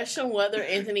 you question whether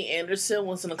Anthony Anderson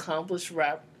was an accomplished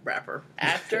rapper,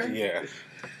 actor? Yeah.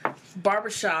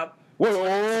 Barbershop. Whoa.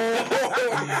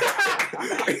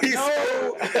 He No,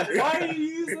 stole- why did you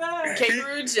use that?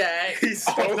 Kangaroo Jack. He I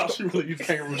stole. thought you really used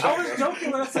Kangaroo I Jack. was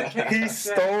joking when I said Kangaroo He Jack.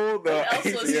 stole the. What else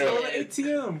was He Yeah. stole the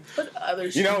ATM. What other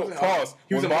You know, shit? pause.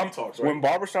 He was when in Money Talks, right? When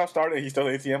Barbershop started and he stole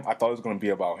the ATM, I thought it was going to be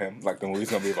about him. Like, the movie's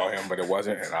going to be about him, but it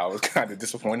wasn't, and I was kind of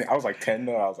disappointed. I was like 10,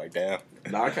 though. I was like, damn.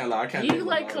 No, I can't lie. I can't. He think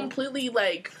like about it. completely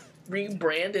like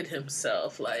rebranded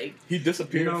himself. Like He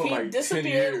disappeared You know, for he like 10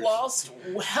 disappeared, years. lost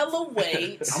hella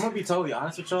weight. I'm gonna be totally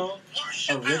honest with y'all.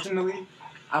 Originally,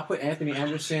 I put Anthony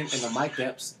Anderson in the Mike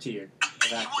Epps tier.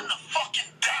 He wouldn't have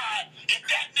fucking died if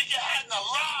that nigga hadn't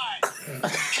lied.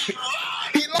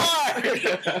 He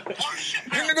lied.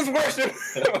 Worship You him. niggas worship.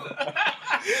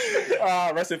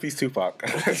 Rest in peace, Tupac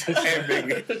and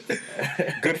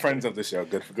Biggie. Good friends of the show.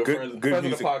 Good friends of the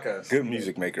music, podcast. Good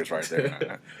music makers right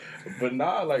there. But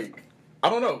nah, like, I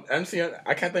don't know. I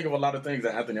can't think of a lot of things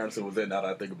that Anthony Anderson was in now that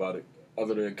I think about it,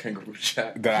 other than Kangaroo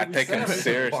Jack. That I take him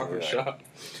seriously. Barbershop.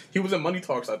 He was in Money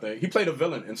Talks, I think. He played a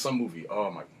villain in some movie. Oh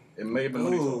my, it may have been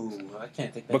Money Talks. Ooh, I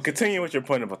can't think that. But continue with your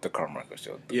point about the Carmichael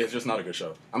show. Yeah, it's just not a good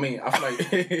show. I mean, I feel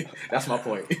like that's my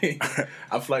point.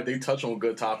 I feel like they touch on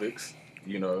good topics.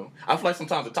 You know, I feel like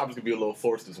sometimes the topics can be a little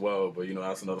forced as well, but you know,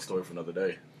 that's another story for another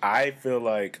day. I feel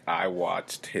like I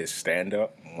watched his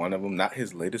stand-up. One of them, not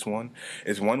his latest one,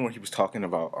 is one where he was talking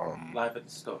about. Live at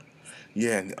the store.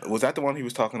 Yeah, was that the one he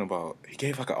was talking about? He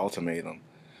gave like an ultimatum.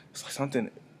 It's like something.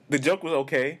 The joke was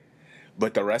okay,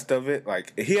 but the rest of it,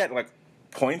 like he had like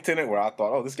points in it where I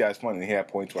thought, oh, this guy's funny. And he had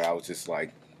points where I was just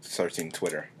like searching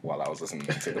Twitter while I was listening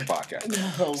to the podcast.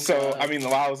 Oh, So, God. I mean,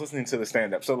 while I was listening to the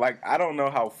stand-up. So, like, I don't know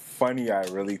how funny I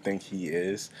really think he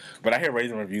is. But I hear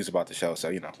raving reviews about the show. So,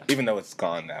 you know, even though it's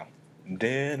gone now.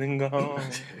 Dead and gone. My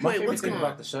Wait, favorite what's thing going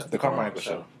about on? the show, The Carmichael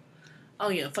show. Oh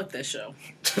yeah, fuck that show.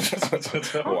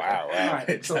 Wow.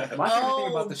 Alright, so my favorite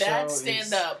thing about the show that is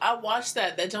stand up. I watched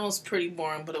that. That joke was pretty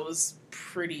boring, but it was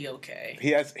pretty okay.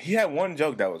 He had one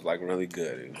joke that was, like, really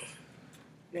good.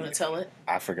 You want to tell it?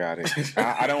 I forgot it.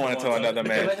 I don't want to tell another Okay,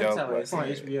 man's let him joke. tell it. But It's on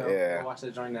HBO. Yeah. Go watch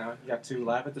that joint now. You got 2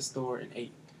 Live at the Store and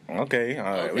 8. Okay, all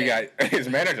right. We Okay. got his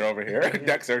manager over here,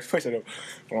 Dexter's pushing him.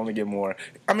 I want to get more.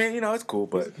 I mean, you know, it's cool,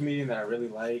 He's a but comedian that I really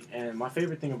like, and my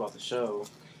favorite thing about the show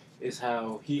is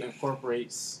how he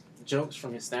incorporates jokes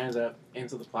from his stand-up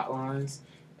into the plot lines,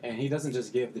 and he doesn't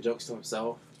just give the jokes to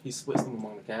himself. He splits them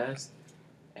among the cast,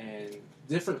 and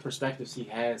different perspectives he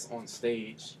has on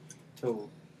stage, he'll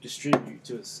distribute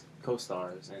to his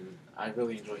co-stars, and I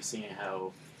really enjoy seeing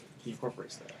how he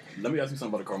incorporates that. Let me ask you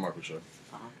something about the Carmichael show.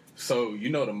 Uh-huh. So, you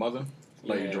know the mother,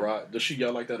 Lady Yeah. Gerard, does she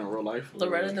yell like that in real life?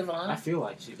 Loretta I Devine. feel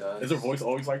like she does. Is her voice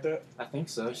always like that? I think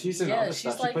so. She's in Yeah, other she's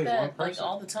stuff. She like plays one that, like person.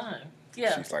 all the time.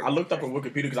 Yeah. she's like, I looked up her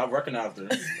Wikipedia because I recognized her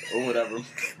or whatever,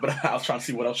 but I was trying to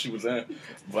see what else she was in,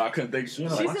 but I couldn't think. She in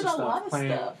She's bunch in of a lot of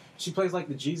playing- stuff. She plays like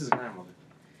the Jesus grandmother.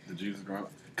 The Jesus grandma.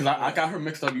 Because I got her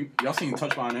mixed up. Y'all seen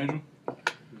Touched by an Angel?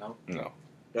 No. no.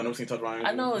 Y'all never seen Touched by an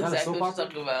Angel? I know Is that a exactly soap what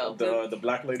opera? you're talking about. The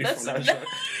black lady That's from that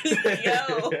show. yo.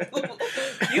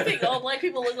 You think all black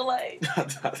people look alike?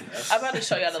 I'm about to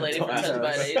show y'all the lady from Touched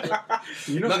by an Angel.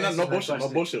 You know the answer no to that bullshit, no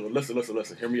question. bullshit.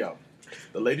 Listen. Hear me out.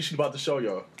 The lady she's about to show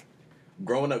y'all,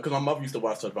 growing up, because my mother used to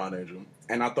watch Touched by an Angel,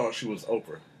 and I thought she was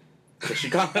Oprah. So she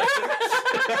kind of...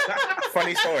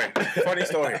 Funny story.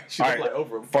 She All looked right. like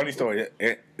Oprah. Funny story.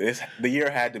 The year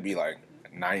had to be like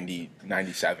 90,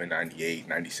 97, 98,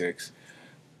 96.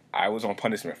 I was on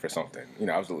punishment for something. You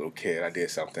know, I was a little kid. I did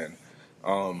something.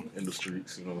 In the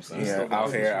streets, you know what I'm saying? Yeah,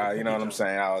 out here. You know what I'm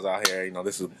saying? I was out here. You know,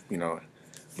 this is, you know,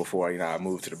 before, you know, I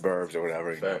moved to the burbs or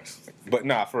whatever. You know. Facts. But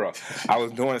nah, for real. I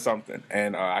was doing something,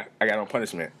 and I got on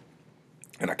punishment.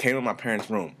 And I came in my parents'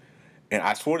 room, and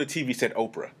I swore the TV said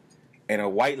Oprah. And a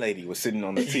white lady was sitting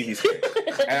on the TV screen.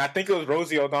 And I think it was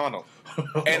Rosie O'Donnell.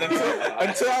 And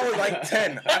until I was like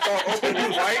 10, I thought Oprah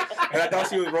was white, and I thought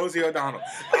she was Rosie O'Donnell.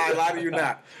 I lie to you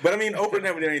not. But I mean, Oprah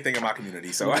never did anything in my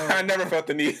community, so I never felt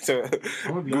the need to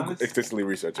I'm gonna be Google honest. extensively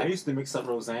research I it. used to mix up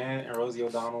Roseanne and Rosie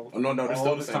O'Donnell. Oh, no, they're all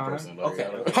still the same time. person. Like, Okay.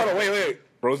 yeah. Hold on, wait.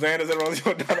 Roseanne isn't Rosie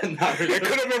O'Donnell. It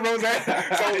could have been Roseanne.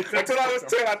 So until I was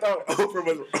 10, I thought Oprah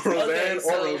was Roseanne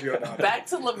or Rosie O'Donnell. back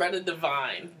to Loretta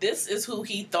Devine. This is who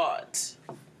he thought.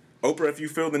 Oprah, if you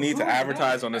feel the need to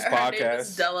advertise on this Her name is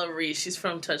podcast. Della Reese. She's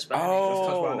from Touched by an Oh. Angel.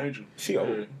 Touched by an Angel. She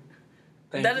old.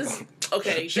 Thank That you. is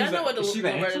okay. She Y'all was know a- what is she the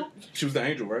Loretta? angel? She was the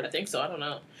angel, I right? think so. I don't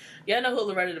know. Y'all know who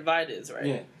Loretta Devine is, right?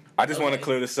 Yeah. I just want to Okay.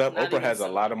 clear this up. Not Oprah even has a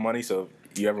so. lot of money, so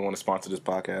if you ever want to sponsor this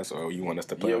podcast or you want us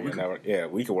to play Yeah, on we your can- network, yeah,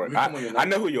 we can work. we can come on your I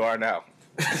know who you are now.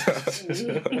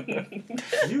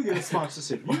 You get a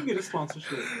sponsorship. You get a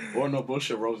sponsorship. Or no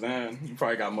bullshit, Roseanne. You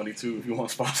probably got money too if you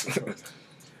want sponsors.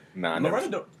 Nah, I Loretta,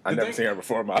 never, the I never thing- seen her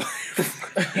before in my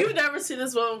life. You've never seen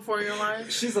this woman before in your life?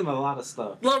 She's in a lot of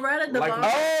stuff. Loretta Devine.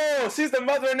 Like- Oh, she's the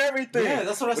mother and everything. Yeah,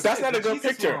 that's what I But said. that's not a the good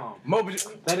Jesus picture. mom. Mo, but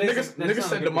That is- niggas, that's niggas not a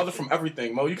said good the mother picture. from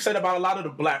everything. Mo, you can say that about a lot of the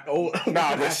black old.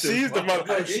 Nah, but she's the mother.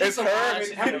 No, she's It's the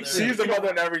her. mom. She's the mother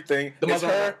and everything. The It's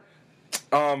mother-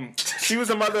 her. She was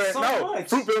the mother. So No, much.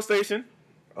 Fruitville Station.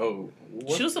 Oh,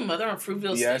 what? She was the mother on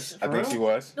Fruitville Yes, Station. I think she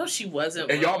was. No, she wasn't.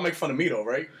 And y'all make fun of me though,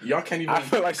 right? Y'all can't even. I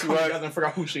feel like she come was. together and figure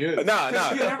out who she is. Nah. She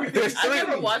had everything. There's I three.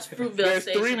 never watched Fruitville There's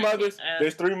Station. three I mothers. can't-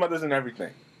 There's three mothers and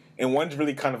everything, and one's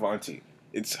really kind of auntie.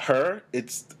 It's her.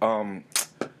 It's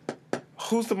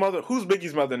who's the mother? Who's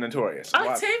Biggie's mother? Notorious.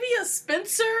 Octavia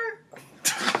Spencer.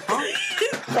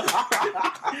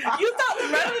 You thought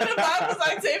Loretta Devine was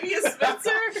Octavia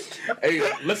Spencer? Hey,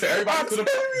 listen, everyone listening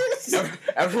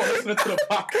to the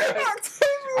podcast.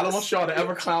 I don't want y'all to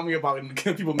ever clown me about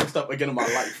getting people mixed up again in my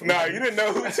life. Nah, you didn't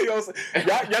know who T.O.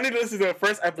 Y'all need to listen to the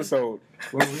first episode.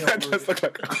 Just look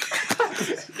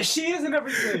like She is in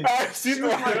everything. she's She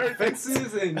was like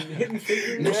fences and hidden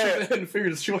figures. No, she was hitting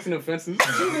figures. She wasn't in fences.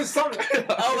 She was something.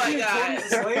 Oh my She was god. a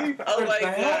slave. Oh my The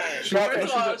hell? god. She was-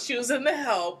 First of all, she was in The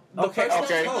Help. The Okay, person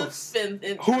okay. that was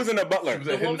in who was in the Butler? She was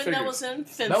the in Hidden woman that Figures. was in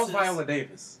Fences. That was Viola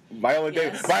Davis. Viola Yes.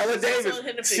 Davis. Viola She's also Davis. in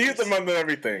Hidden She's Figures. the mother of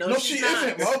everything. No, No, she's she not.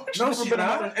 isn't, bro. She's No, never she's been a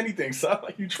not. mother in anything, so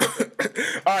like you tripping.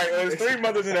 All right, there's 3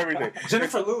 mothers and everything.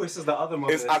 Jennifer Lewis is the other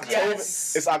mother. It's Octavia.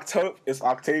 Yes. It's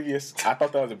Octavius. I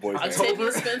thought that was a boy's name.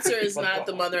 Octavia Spencer is not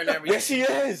the mother in everything. Yes, she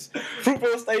is.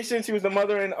 Fruitvale Station. She was the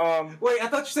mother in Wait, I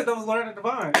thought you said that was Loretta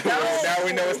Devine. Now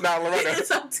we know it's not Loretta.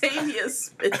 It's Octavia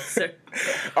Spencer.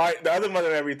 All right, the other mother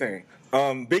and everything.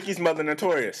 Biggie's mother,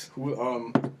 Notorious. Who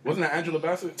wasn't that Angela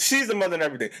Bassett? She's the mother and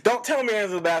everything. Don't tell me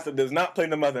Angela Bassett does not play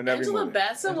the mother in every Angela movie.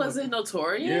 Bassett was in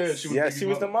Notorious? Yeah, she was. Yeah, Biggie's she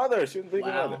was the mother. She was the Biggie's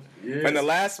Wow. mother. Yeah. And the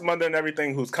last mother and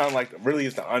everything, who's kind of like really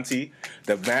is the auntie,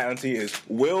 the mad auntie, is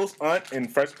Will's aunt in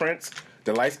Fresh Prince,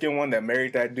 the light skinned one that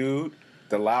married that dude,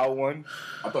 the loud one.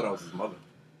 I thought that was his mother.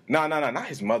 No, not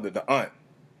his mother, the aunt.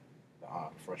 The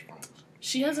aunt, Fresh Prince.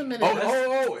 She hasn't been in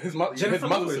His mother. His Jennifer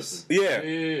mother's Lewis. sister. Yeah,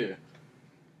 Yeah.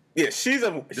 yeah, she's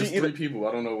a. There's She 3 people.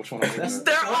 I don't know which one. I'm looking at.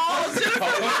 They're all Jennifer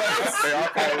They all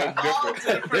kind of look All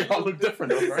different. They all look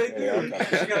different, though, right?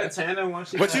 Yeah, She got a tan and one.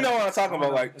 But you know what I'm talking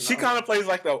about? Like she kind of plays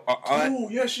like the aunt. Oh,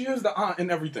 yeah, she is the aunt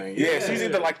and everything. Yeah, she's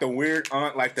either like the weird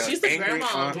aunt, like the She's the angry grandma.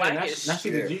 aunt. Like- Now Blackish. she's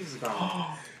Yeah. the Jesus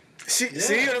girl. She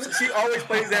always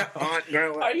plays that aunt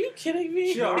girl. Are you kidding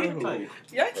me? She archetype.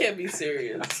 Y'all can't be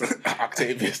serious.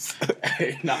 Octavius.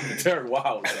 Hey, nah, Derek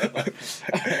Wild.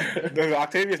 Does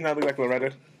Octavius not look like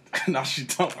Loretta? Nah, she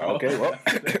don't. Bro. Okay, well.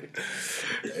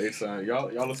 Hey, son,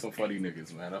 y'all are some funny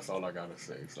niggas, man. That's all I gotta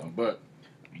say. So, but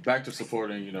back to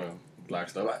supporting, black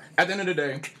stuff. At the end of the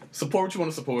day, support what you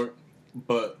want to support,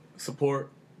 but support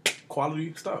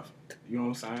quality stuff. You know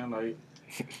what I'm saying?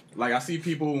 Like I see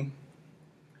people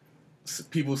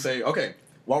say, okay,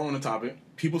 while we're on the topic,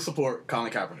 people support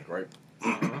Colin Kaepernick, right?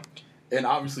 And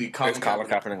obviously, Colin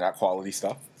Kaepernick got quality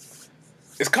stuff.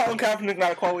 Is Colin Kaepernick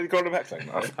not a quality quarterback? Like,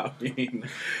 no. I mean,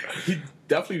 he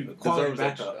definitely Quality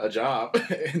deserves backup. a job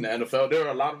in the NFL. There are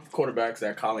a lot of quarterbacks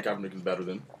that Colin Kaepernick is better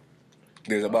than.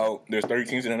 There's 30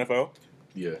 teams in the NFL,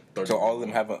 Yeah. 30, so all of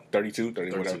them have a 32,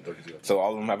 30, 32, whatever. 32. So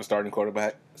all of them have a starting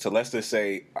quarterback. So let's just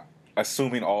say,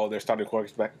 assuming all their starting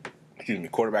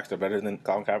quarterbacks are better than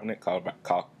Colin Kaepernick. Colin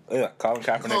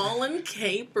Kaepernick Colin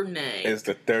Kaepernick. is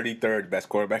the 33rd best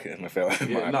quarterback in the NFL.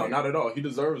 In my Yeah, no, opinion. not at all. He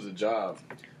deserves a job.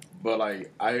 But,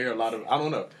 I hear a lot of... I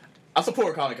don't know. I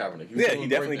support Colin Kaepernick. He's Yeah, doing he great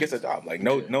definitely gets a things. job. Like,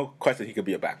 Yeah. no question he could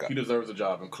be a backup. He deserves a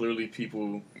job. And clearly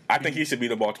people... I think he should be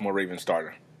the Baltimore Ravens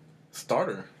starter.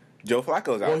 Starter? Joe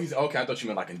Flacco's out. Well, he's... Okay, I thought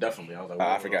you meant, indefinitely. I was like...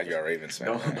 I whoa, forgot whoa, you're a Ravens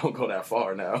fan. Don't go that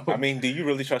far now. I mean, do you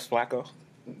really trust Flacco?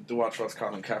 Do I trust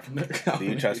Colin Kaepernick? Do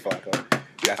you trust Flacco?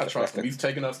 I trust him. He's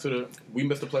taken us to the... We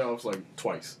missed the playoffs,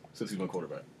 twice since he's been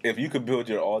quarterback. If you could build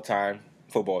your all-time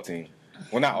football team,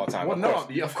 well, not all-time, Well, of no,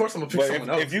 course. yeah, of course I'm gonna pick But someone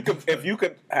else. if you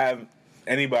could have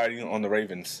anybody on the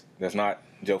Ravens that's not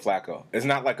Joe Flacco, it's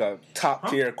not like a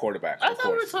top-tier quarterback. I of thought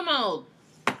we were course. talking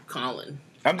about Colin.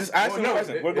 I'm just asking Well, a no,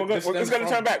 question. it- We're it- going this to stems turn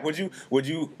from- back. Would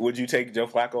you take Joe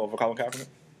Flacco over Colin Kaepernick?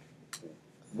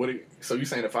 So you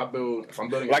saying if I'm building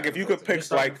Like if you could pick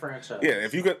starting like franchise. yeah,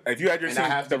 if you had your And I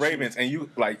team, have the to choose. Ravens, and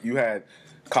you had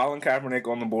Colin Kaepernick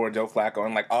on the board, Joe Flacco,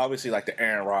 and obviously the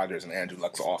Aaron Rodgers and Andrew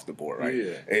Luck's off the board, right?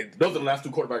 Yeah. Those are the last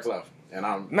 2 quarterbacks left, and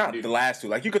I'm Not the last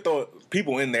 2. You could throw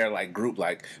people in there group,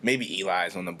 maybe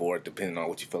Eli's on the board, depending on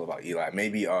what you feel about Eli.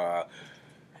 Maybe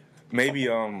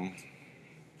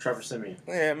Trevor Siemian.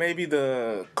 yeah, maybe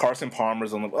the Carson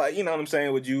Palmer's on the you know what I'm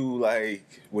saying? Would you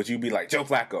be like Joe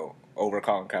Flacco over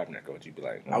Colin Kaepernick, or would you be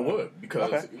like I would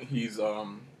because Okay. he's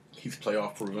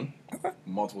playoff proven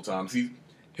multiple times.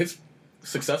 His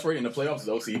success rate in the playoffs is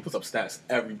OC. He puts up stats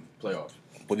every playoff.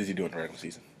 What does he do in the regular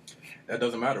season? That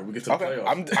doesn't matter. We get to the Okay, playoffs.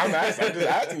 I'm just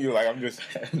asking you.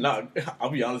 Nah, I'll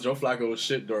be honest. Joe Flacco was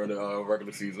shit during the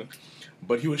regular season,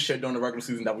 but he was shit during the regular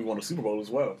season that we won the Super Bowl as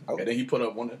well. Oh. And then he put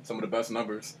up some of the best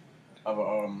numbers of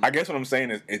I guess what I'm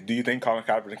saying is, do you think Colin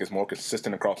Kaepernick is more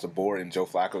consistent across the board, and Joe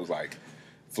Flacco's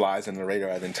flies in the radar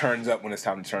and then turns up when it's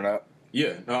time to turn up,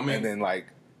 yeah. No, I mean, and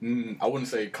then I wouldn't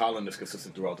say Colin is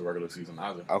consistent throughout the regular season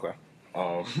either. okay,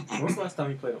 When's the last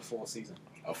time he played a full season?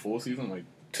 A full season,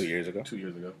 2 years ago. 2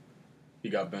 years ago. He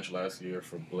got benched last year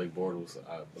for Blake Bortles,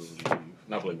 I believe.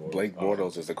 Not Blake Bortles. Blake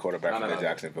Bortles is the quarterback for the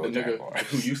Jacksonville The nigga Jaguars.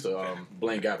 who used to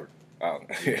Blaine Gabbert. Oh,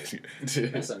 That's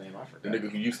the name I The forgot.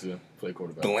 nigga who used to play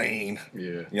quarterback. Blaine.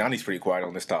 Yeah. Yanni's pretty quiet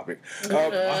on this topic.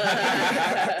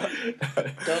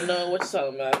 Don't know what you're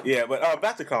talking about. Yeah, but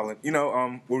back to Colin. You know,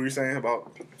 what were you saying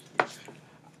about?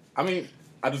 I mean,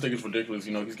 I just think it's ridiculous.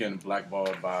 You know, he's getting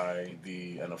blackballed by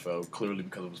the NFL clearly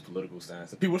because of his political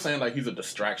stance. People are saying like he's a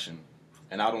distraction,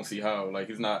 and I don't see how. Like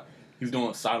he's not. He's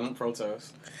doing silent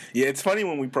protests. Yeah, it's funny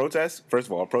when we protest. First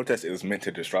of all, a protest is meant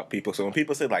to disrupt people. So when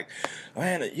people say like,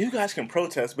 "Man, you guys can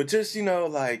protest, but just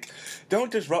like,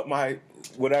 don't disrupt my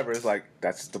whatever," it's like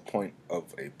that's the point of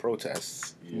a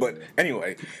protest. Yeah. But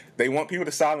anyway, they want people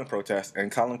to silent protest,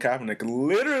 and Colin Kaepernick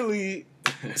literally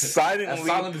silently, As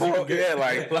silent as you can get.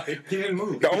 like He didn't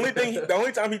move. the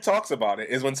only time he talks about it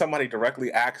is when somebody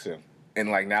directly asks him, and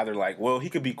like now they're like, well, he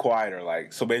could be quieter.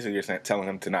 Like so, basically, you're telling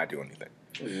him to not do anything.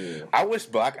 Yeah. I wish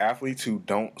black athletes who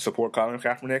don't support Colin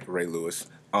Kaepernick, Ray Lewis,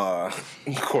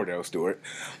 Cordell Stewart.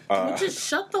 Just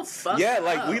shut the fuck Yeah, up.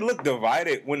 like we look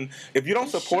divided if you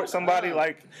don't Just support shut somebody up.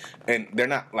 like, and they're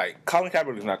not like Colin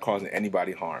Kaepernick is not causing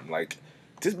anybody harm. Like,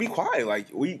 just be quiet. Like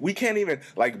we can't even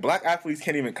like black athletes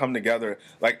can't even come together.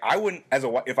 Like I wouldn't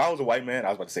if I was a white man, I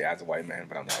was about to say as a white man,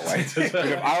 but I'm not white. If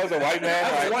I was a white man,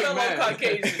 As a like, fellow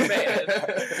Caucasian man.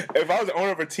 if I was the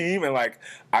owner of a team and like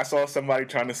I saw somebody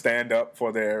trying to stand up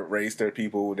for their race, their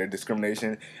people, their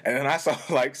discrimination, and then I saw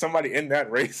like somebody in that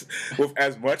race with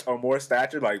as much or more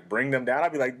stature, like bring them down,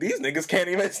 I'd be like, these niggas can't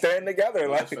even stand together.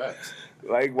 Like, That's facts.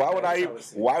 like why would That's how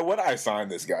it's- why would I sign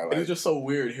this guy? And Like, it's just so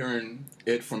weird hearing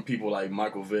it from people like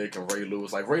Michael Vick and Ray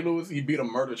Lewis. Like Ray Lewis, he beat a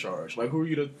murder charge. Like who are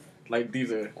you to like?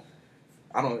 These are.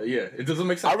 I don't. Yeah, it doesn't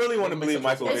make sense. I really want to It doesn't believe make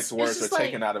sense. Michael It's- Vick's words it's are just like,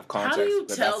 taken out of how do context. you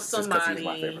but tell that's just 'cause he's my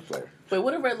somebody- favorite player. Wait,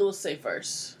 what did Ray Lewis say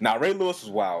first? Now Ray Lewis was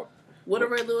wild. What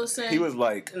did Ray Lewis say? He was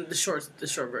like the short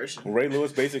version. Ray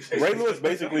Lewis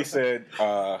basically said,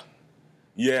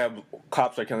 "Yeah,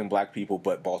 cops are killing black people,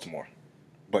 but Baltimore,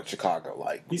 but Chicago,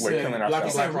 like He we're said, killing he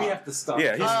ourselves." said we have to stop.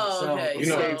 Yeah, he's- Oh, okay, You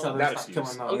so- know, each other that stop excuse.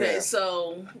 killing them. Okay, Yeah.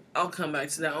 so I'll come back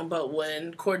to that one. But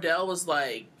when Cordell was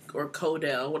like, or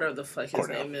Codell, whatever the fuck his Cordell.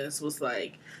 name is, was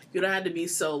like, you don't have to be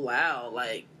so loud.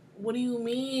 Like, what do you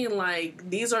mean? Like,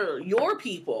 these are your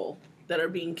people that are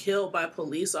being killed by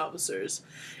police officers.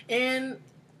 And,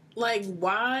 like,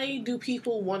 why do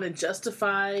people want to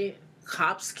justify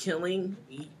cops killing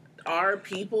our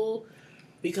people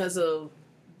because of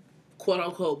quote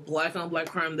unquote black on black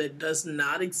crime that does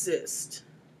not exist?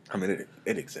 I mean,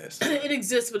 it exists. It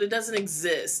exists, but it doesn't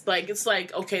exist. Like it's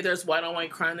like okay, there's white on white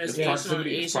crime, there's It's Asian on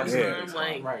proximity, it's Asian proximity.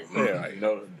 crime. Like Right. Yeah, You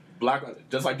know, black.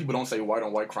 Just like people don't say white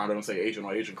on white crime, they don't say Asian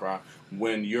on Asian crime.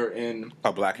 When you're in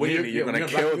a black When community, you're when gonna a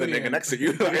black kill the community nigga next to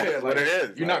you. Like, Yeah, that's what like,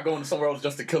 it is. You're not going somewhere else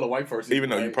just to kill a white person. even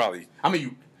though you Like, probably I mean,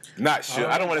 you. not should.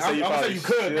 I don't want to say you I'm gonna probably say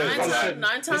you could. should, Nine but, times- like,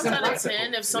 nine times It's out of impossible.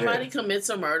 10, if somebody commits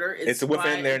a murder, It's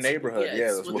within their neighborhood.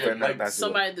 Yeah, it's within that- like that's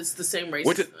somebody that's the same race.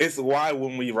 Which is it's why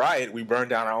when we riot, we burn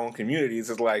down our own communities.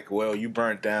 It's like, well, you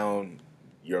burnt down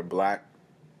your black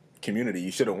community.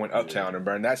 You should have went uptown and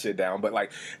burned that shit down. But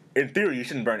like, in theory, you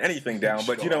shouldn't burn anything down.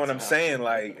 But you know what I'm saying?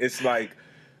 Like, it's like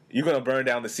you're gonna burn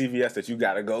down the CVS that you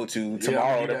gotta go to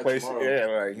tomorrow. Yeah, The place, tomorrow. yeah,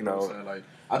 like You know what I'm saying? Like,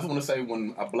 I just want to say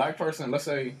when a black person, let's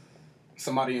say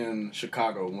somebody in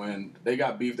Chicago, when they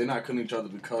got beef, they're not killing each other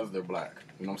because they're black.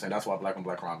 You know what I'm saying? That's why black on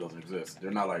black crime doesn't exist. They're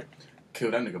not like,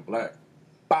 kill that nigga black.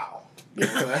 Bow. You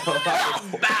know what I'm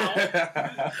saying?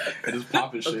 Bow. They just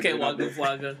popping shit. okay, They're not- Wagga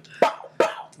Flagga.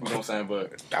 You know what I'm saying?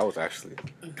 But that was actually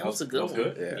That was a good that was one.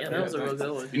 good? Yeah, that was a real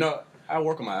good one. you know, I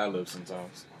work on my ad libs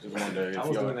sometimes. Just one day. I If, was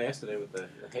y'all, doing that yesterday with the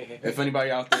hey. if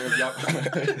anybody out there, if y'all,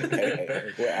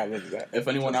 hey, what ad-lib is that? if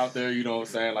anyone out there, you know what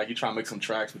I'm saying, like you trying to make some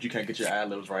tracks, but you can't get your ad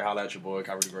libs right, holla at your boy,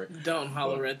 Kyrie the Great. Don't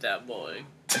holler at that boy.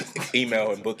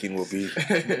 Email and booking will be.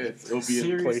 It'll be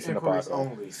Serious place in the inquiries podcast.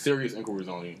 only. serious inquiries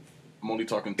only. I'm only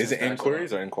talking. Is it 10 stacks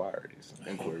inquiries on- or inquiries?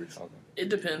 Inquiries. Okay. It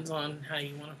depends on how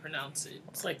you want to pronounce it.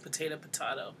 It's like potato.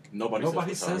 Nobody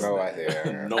Nobody says says No that.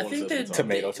 idea. No I one think says that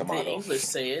Tomato, the tomato. English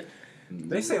say it.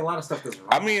 They say a lot of stuff that's wrong.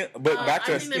 I mean, but back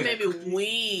to I think that maybe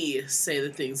we say the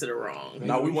things that are wrong.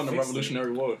 No, we won the Fix it.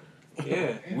 Revolutionary War.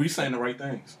 Yeah. We saying the right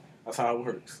things. That's how it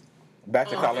works. back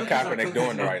to Oh, Colin okay. Kaepernick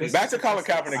doing the right thing. Back to Colin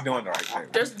Kaepernick doing the right thing.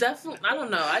 There's definitely, I don't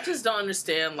know. I just don't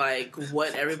understand like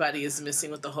what everybody is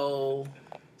missing with the whole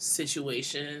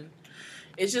situation.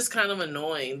 It's just kind of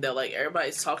annoying that like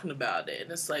everybody's talking about it,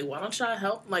 and it's like, why don't y'all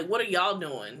help? Like, what are y'all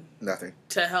doing Nothing.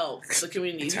 to help the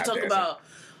community? You Tap talk dancing. about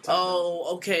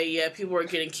oh, okay, yeah, people are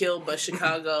getting killed by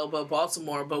Chicago, but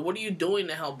Baltimore. But what are you doing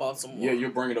to help Baltimore? Yeah, you're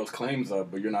bringing those claims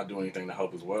up, but you're not doing anything to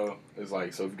help as well. It's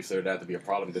like, so if you consider that to be a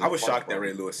problem, then I was it's part of shocked the that Ray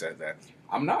problem. Lewis said that.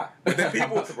 I'm not. But then I'm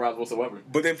people- not surprised whatsoever.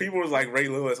 But then people was like, Ray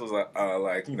Lewis was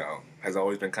like, you know, has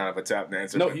always been kind of a tap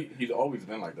dancer. No, But- he's always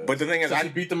been like that. But the thing is, Since I he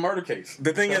beat the murder case.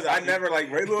 The thing is, I never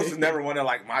like Ray Lewis is never one of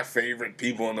like my favorite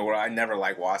people in the world. I never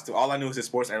like watched it. All I knew was his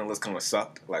sports analyst kind of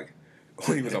sucked. Like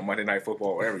when he was on Monday Night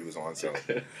Football, wherever he was on. So,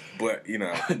 but you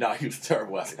know, Nah, he was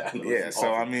terrible at that. yeah. So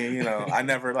I mean, you know, I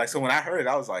never like. So when I heard it,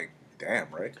 I was like, damn,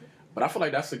 right? But I feel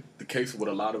like that's the case with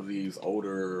a lot of these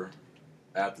older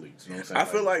athletes. You know what I'm saying? I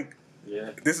feel like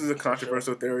Yeah. this is a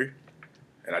controversial theory,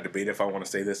 and I debate if I want to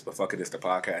say this, but fuck it, it's the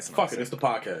podcast. and fuck I'll it, it's say the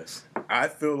podcast. I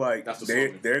feel like That's the they're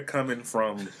slogan. they're coming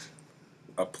from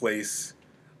a place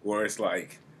where it's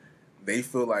like they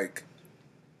feel like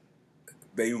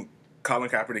Colin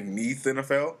Kaepernick needs the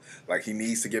NFL, like he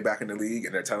needs to get back in the league,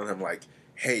 and they're telling him like,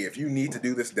 hey, if you need to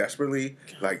do this desperately,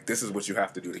 like this is what you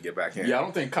have to do to get back in. Yeah, I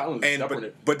don't think Colin's And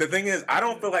desperate. but the thing is, I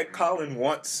don't feel like Colin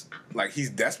wants like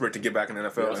he's desperate to get back in the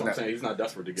NFL. That's what and I'm that- saying. He's not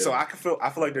desperate to get so it. I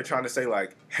feel like they're trying to say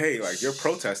like, hey, like you're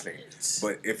protesting,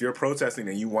 but if you're protesting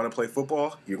and you want to play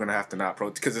football, you're gonna have to not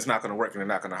protest because it's not gonna work and they're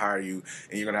not gonna hire you,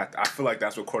 and you're gonna have to. I feel like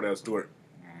that's what Cordell Stewart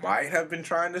might have been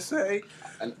trying to say,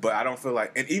 but I don't feel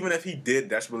like. And even if he did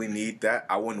desperately need that,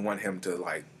 I wouldn't want him to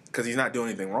like because he's not doing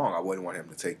anything wrong. I wouldn't want him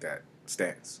to take that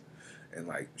stance and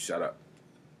like shut up.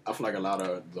 I feel like a lot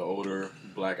of the older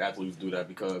black athletes do that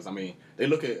because, I mean, they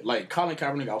look at, like, Colin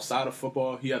Kaepernick outside of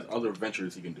football, he has other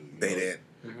ventures he can do. They did.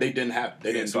 They didn't have. They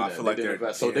Yeah, didn't so do I that. feel They like didn't they're-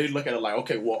 invest. So yeah. they look at it like,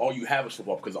 okay, well, all you have is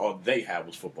football because all they have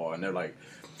was football, and they're like,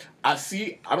 I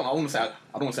see. I don't want to say. I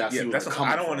don't want to say. I see. Yeah, where that's they're what,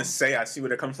 coming I don't want to from. say I see where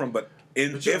they're coming from, but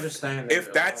But you understand if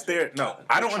their that's logic. their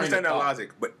I don't Train understand of their thought.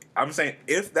 logic, but I'm saying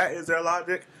if that is their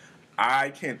logic, I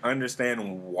can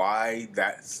understand why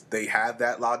they have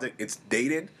that logic. It's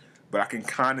dated, but I can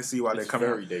kind of see why they're It's coming.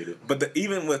 very dated. But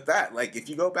even with that, like if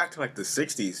you go back to like the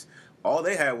 '60s, all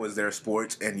they had was their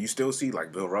sports, and you still see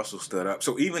like Bill Russell stood up.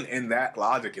 So even in that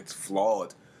logic, it's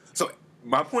flawed. So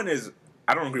my point is,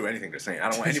 I don't agree with anything they're saying. I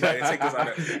don't want anybody to take this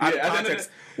out of Yeah, at the end of context.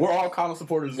 the- we're all Colin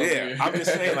supporters. over Yeah, here. I'm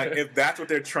just saying, like, if that's what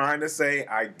they're trying to say,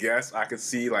 I guess I could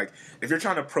see, like, if you're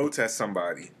trying to protest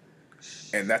somebody,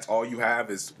 and that's all you have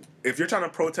is, if you're trying to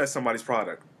protest somebody's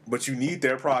product, but you need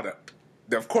their product,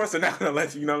 then of course they're not going to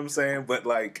let you know what I'm saying? But,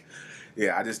 like,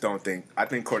 yeah, I just don't think, I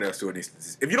think Cordell Stewart needs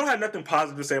to, if you don't have nothing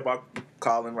positive to say about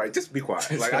Colin, right, just be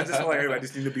quiet. Like, I just feel like everybody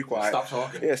just need to be quiet. Stop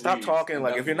talking. Yeah, stop please. talking.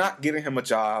 Like, if you're not getting him a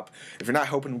job, if you're not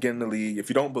helping him get in the league, if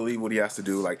you don't believe what he has to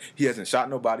do, like, he hasn't shot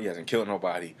nobody, he hasn't killed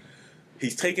nobody.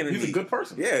 He's taking a knee. He's a good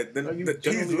person. Yeah, Like, he's he's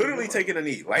genuinely a literally good taking a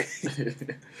knee. Like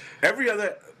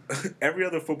every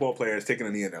other football player is taking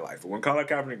a knee in their life. But when Colin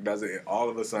Kaepernick does it, all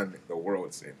of a sudden the world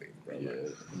is saying things. Bro. Yeah,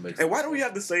 it makes And why sense. do we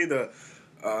have to say the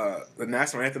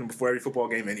national anthem before every football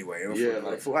game anyway? Yeah,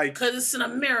 like Because it's an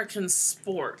American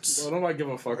sport. Well, nobody give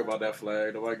a fuck about that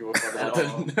flag. Nobody give a fuck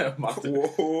about that.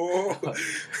 whoa.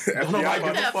 Nobody give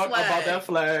a that fuck flag. about that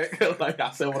flag. Like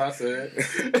I said what I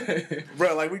said.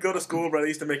 Bro, like we go to school, bro. They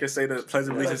used to make us say the Pledge of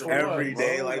Yeah, Allegiance like, for what, every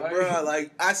day. bro? Like, Like- bro,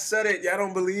 like I said it. Y'all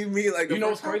don't believe me. Like, You know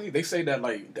what's crazy? They say that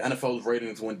like the NFL's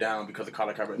ratings went down because of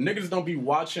Colin Kaepernick. Niggas don't be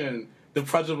watching the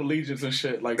Pledge of Allegiance and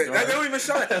shit. Like They don't even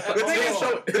show it. The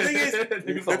thing is,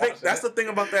 Niggas don't watch that's that. the thing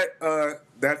about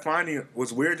that finding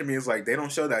was weird to me. Is like they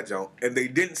don't show that joke, and they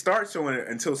didn't start showing it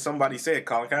until somebody said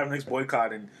Colin Kaepernick's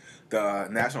boycotting the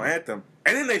national anthem,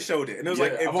 and then they showed it, and it was Yeah,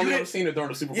 like if I've you only ever didn't, seen it during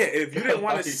the Super Bowl. yeah, if you didn't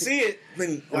want to see it, then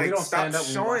And we like don't stop stand up when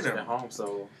we showing watch it them. at home,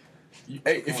 so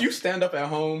Hey, if you stand up at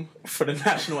home for the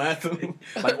national anthem,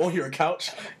 like on your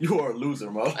couch, you are a loser,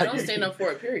 bro. I don't stand up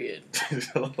for it, period.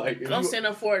 Like, I don't stand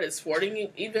up for it at sporting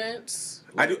events.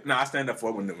 I do. No, I stand up for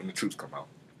it when the troops come out.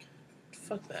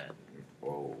 Fuck that.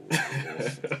 Whoa.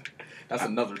 That's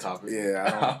another topic.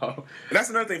 Yeah, And that's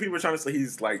another thing. People are trying to say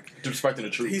he's like. Disrespecting the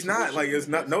troops. He's not like it's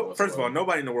not no. First of all, Whatsoever.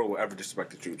 nobody in the world will ever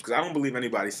disrespect the troops because I don't believe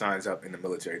anybody signs up in the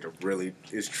military to really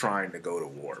is trying to go to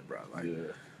war, bro. Like Yeah.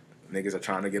 niggas are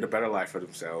trying to get a better life for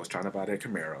themselves, trying to buy their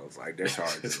Camaros, like their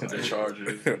Chargers. The like.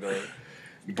 Chargers.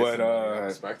 You But,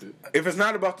 respect it. If it's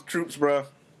not about the troops, bro,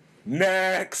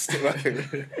 next. Like,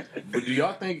 But do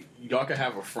y'all think y'all could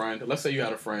have a friend? Let's say you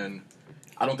had a friend.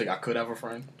 I don't think I could have a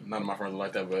friend. None of my friends are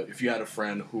like that. But if you had a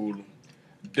friend who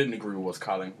didn't agree with what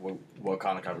Colin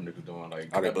Kaepernick was doing, like, Are they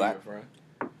could that be black? your friend?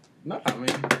 No, I mean,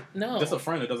 No. just a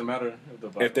friend. It doesn't matter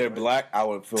if they're black, I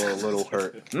would feel a little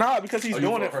hurt. Nah, because he's Oh, you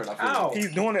doing feel it. hurt, I feel Ow.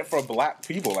 He's doing it for black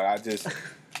people. Like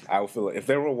I would feel if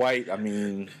they were white. I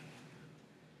mean,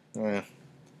 I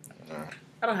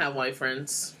don't have white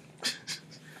friends.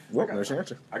 well, there's your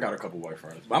answer. I got a couple white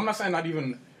friends, but I'm not saying not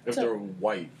even if they're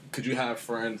white, could you have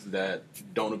friends that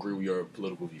don't agree with your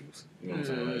political views? You know what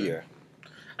I'm saying? Like, Yeah.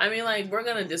 I mean, like, we're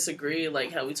gonna disagree,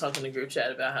 like how we talk in the group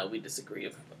chat about how we disagree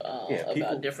people-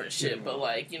 about different shit. But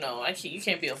like, you know, you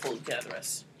can't be a full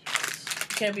rest.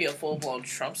 You can't be a full blown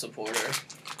Trump supporter.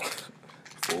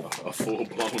 a full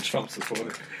blown Trump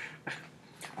supporter.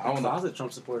 I don't know. Closet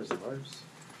Trump supporters are worse.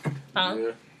 Huh?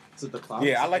 Yeah. So the closet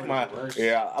Yeah, I like supporters are worse.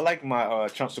 I like my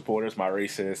Trump supporters, my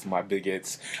racists, my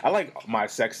bigots. I like my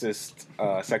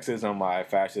sexism, my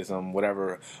fascism,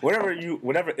 whatever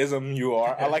ism you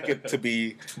are. I like it to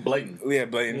be Blatant.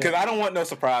 blatant because I don't want no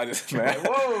surprises, man. Like,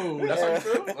 whoa, that's how you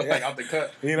feel? Like out the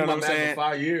cut. You know what I'm been mad saying? For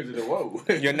 5 years, and then whoa.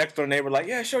 Your next door neighbor like,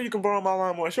 yeah, sure you can borrow my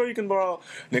lawnmower, sure you can borrow.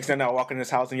 Next thing I walk in his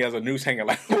house and he has a noose hanging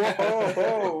like,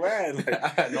 whoa, man. Like, I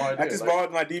had no idea. I just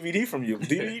borrowed my DVD from you,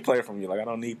 DVD player from you. Like I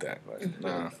don't need that. Like,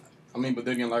 nah. I mean, but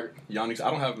then again, like Yanni, I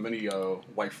don't have many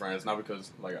white friends. Not because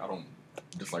like I don't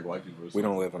dislike white people. We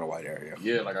don't live in a white area.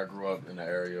 Yeah, like I grew up in an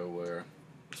area where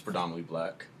it's predominantly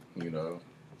black. You know,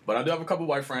 but I do have a couple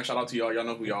white friends. Shout out to y'all. Y'all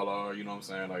know who y'all are. You know what I'm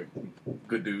saying? Like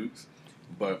good dudes.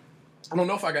 But I don't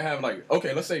know if I could have like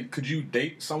okay. Let's say, could you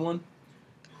date someone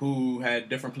who had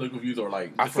different political views or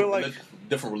like I feel like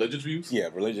different religious views? Yeah,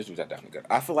 religious views are definitely good.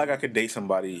 I feel like I could date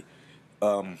somebody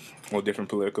with different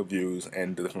political views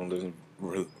and different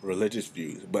religious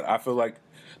views, but I feel like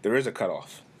there is a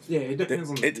cutoff. Yeah, it depends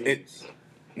on the views.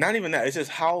 Not even that. It's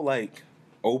just how like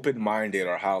open-minded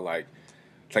or how like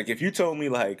if you told me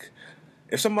like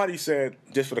if somebody said,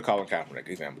 just for the Colin Kaepernick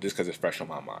example, just because it's fresh on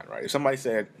my mind, right? If somebody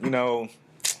said, you know,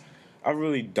 I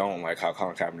really don't like how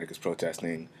Colin Kaepernick is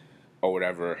protesting or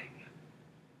whatever,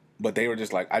 but they were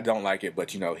just like, I don't like it,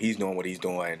 but you know, he's doing what he's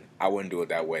doing. I wouldn't do it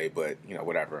that way, but you know,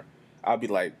 whatever. I'd be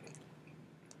like,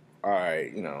 all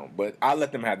right, you know, but I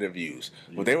let them have their views.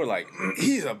 But they were like,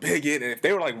 he's a bigot, and if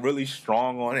they were like really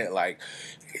strong on it, like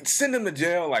send him to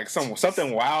jail, like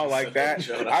something wild like that,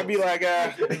 I'd be like,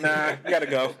 nah, you gotta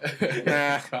go.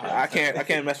 Nah, I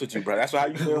can't mess with you, bro. That's how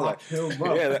you feel. Like,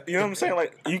 yeah, you know what I'm saying?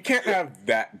 Like, you can't have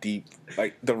that deep.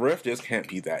 Like, the rift just can't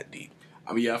be that deep.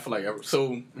 I mean, yeah, I feel like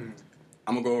so. I'm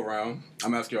gonna go around. I'm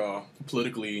gonna ask y'all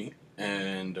politically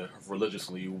and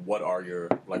religiously,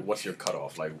 what's your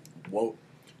cutoff? Like,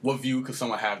 what view could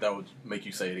someone have that would make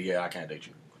you say, yeah, I can't date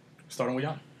you? Starting with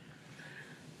y'all.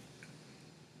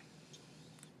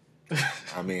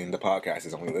 I mean, the podcast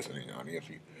is only listening on if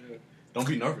you. Don't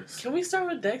be nervous. Can we start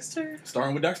with Dexter?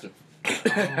 Starting with Dexter.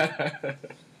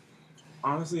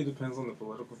 Honestly, it depends on the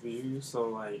political views. So,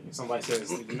 like, if somebody says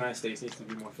the United States needs to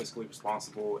be more fiscally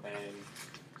responsible and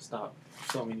stop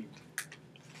so many,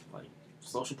 like,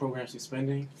 social programs through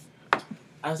spending,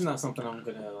 that's not something I'm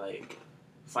gonna, like,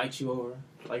 fight you over.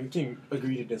 Like, we can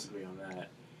agree to disagree on that.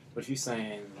 But if you're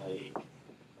saying, like,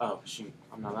 oh, shoot,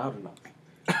 I'm not loud enough.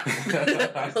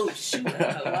 Oh shoot! I'm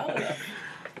not allowed enough.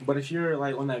 But if you're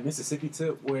like on that Mississippi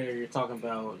tip where you're talking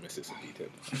about Mississippi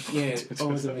tip. yeah,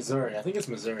 oh, is it Missouri? I think it's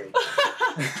Missouri.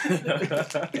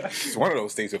 It's one of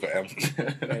those states with an M.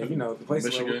 Yeah, you know, the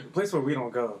place where we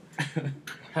don't go.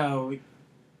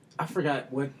 I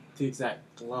forgot what the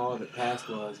exact law that passed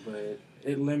was, but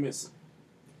it limits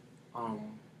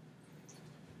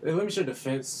your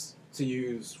defense to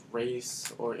use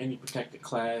race or any protected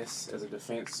class as a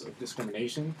defense of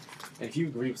discrimination. And if you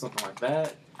agree with something like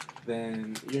that,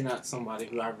 then you're not somebody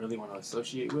who I really want to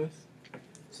associate with.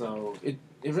 So it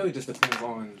really just depends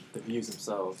on the views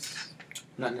themselves,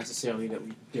 not necessarily that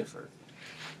we differ.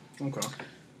 Okay.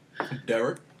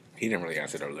 Derek? He didn't really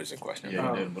answer the religion question.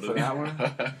 Yeah, he did. But For that one?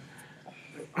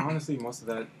 Honestly, most of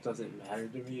that doesn't matter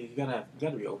to me. You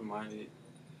gotta be open-minded.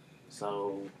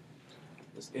 So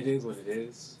it is what it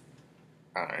is.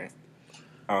 All right.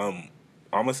 I'm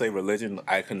gonna say religion.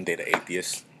 I couldn't date an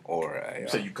atheist or a. You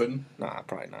said you couldn't? Nah,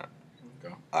 probably not.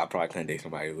 Okay. I probably couldn't date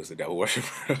somebody who was a devil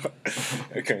worshiper.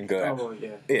 I couldn't go. Oh, well,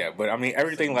 yeah. Yeah, but I mean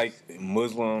everything like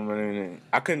Muslim. And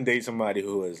I couldn't date somebody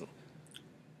who was.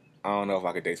 I don't know if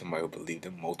I could date somebody who believed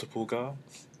in multiple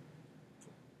gods.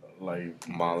 Like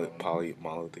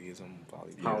Polytheism.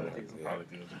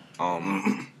 Polytheism.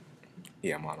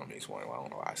 Yeah, mono means one. I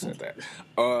don't know why I said that.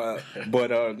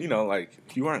 But you know, like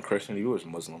if you weren't Christian, if you was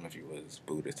Muslim, if you was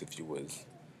Buddhist, if you was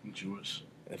Jewish,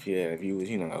 if you was,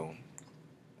 you know,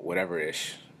 whatever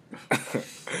ish.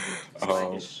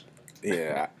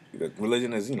 Yeah, the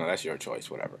religion is, you know, that's your choice,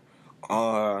 whatever.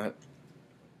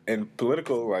 And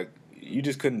political, like you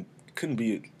just couldn't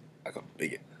be like a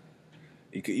bigot.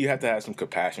 You have to have some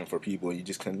compassion for people. You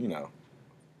just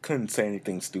couldn't say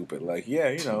anything stupid. Like, yeah,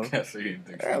 you know. Can't say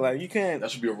anything. Yeah, like you can't. That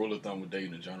should be a rule of thumb with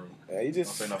dating in general. Yeah, you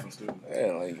just don't say nothing stupid.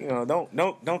 Yeah, like, you know,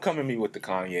 don't come at me with the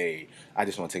Kanye. I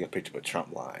just want to take a picture of a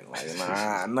Trump line. Like,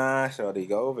 nah, shawty,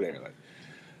 go over there. Like,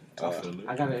 I feel it.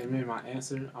 I gotta admit my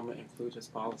answer. I'm gonna include this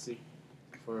policy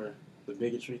for the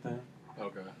bigotry thing.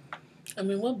 Okay. I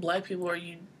mean, what black people are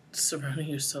you surrounding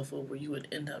yourself with where you would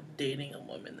end up dating a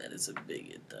woman that is a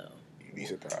bigot, though? You'd be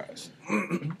surprised.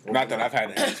 Not that I've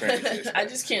had experiences. I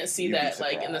just can't see You'd be that,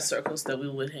 like, in the surprised. circles that we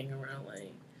would hang around,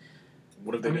 like.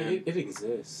 What if I they mean, didn't? it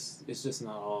exists. It's just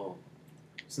not all.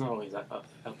 It's not always out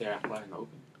there out in the open.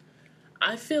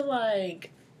 I feel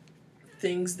like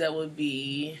things that would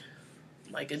be,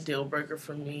 like, a deal breaker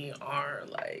for me are,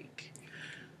 like,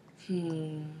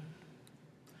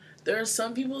 there are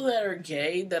some people that are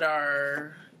gay that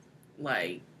are,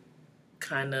 like,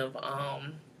 kind of,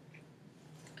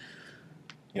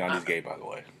 Yanni's gay, by the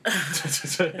way.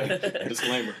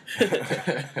 Disclaimer.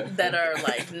 that are,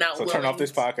 like, not So willing turn off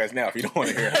this podcast now if you don't want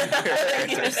to hear it.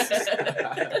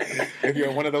 If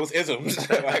you're one of those isms.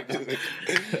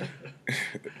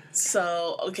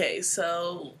 So, okay,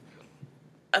 so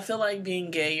I feel like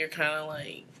being gay, you're kind of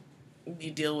like,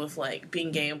 you deal with, like,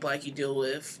 being gay and black, you deal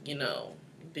with, you know,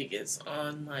 bigots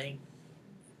on, like,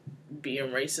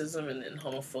 being racism and then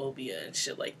homophobia and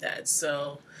shit like that.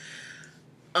 So,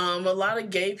 a lot of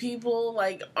gay people,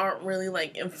 like, aren't really,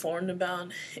 like, informed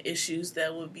about issues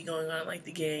that would be going on, like,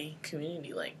 the gay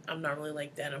community. Like, I'm not really,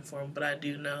 like, that informed, but I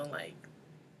do know, like,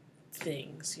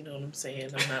 things, you know what I'm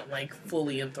saying? I'm not, like,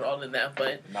 fully enthralled in that,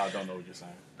 but No, I don't know what you're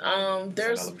saying.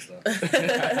 there's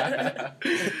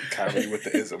Kyrie with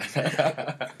the ism.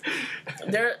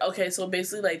 okay, so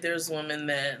basically, like, there's women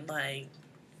that, like,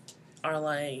 are,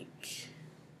 like,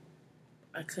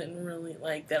 I couldn't really,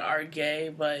 like, that are gay,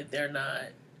 but they're not,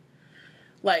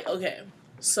 like, okay,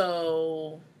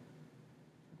 so,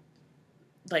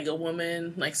 like, a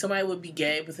woman, like, somebody would be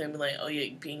gay, but then be like, oh,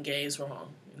 yeah, being gay is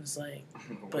wrong. And it's like,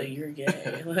 but you're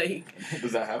gay. Like,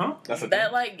 Does that happen? Huh? That's a that,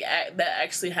 thing? like, that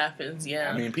actually happens, yeah.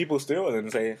 I mean, people steal and then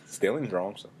say stealing's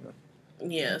wrong. So.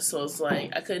 Yeah, so it's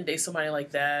like, I couldn't date somebody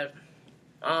like that.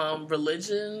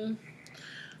 Religion,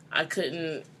 I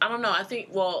couldn't, I don't know, I think,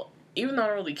 well, even though I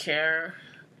don't really care,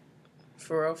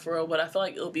 for real, but I feel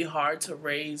like it'll be hard to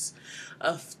raise,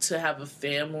 to have a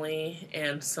family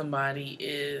and somebody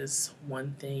is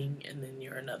one thing and then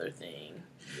you're another thing.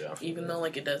 Yeah, I feel Even that. though,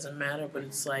 like, it doesn't matter, but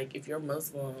it's like, if you're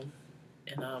Muslim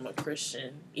and I'm a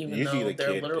Christian, even Usually though the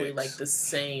they're kid literally, picks. like, the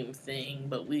same thing,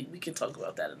 but we can talk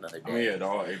about that another day. I mean, yeah, they're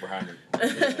all Abrahamic.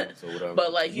 Yeah, so whatever.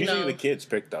 But, like, you Usually know, the kids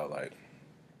pick, though, like,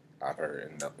 I've heard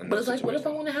in but those it's like, what if I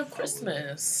situations. want to have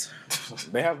Christmas?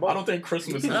 They have both. I don't think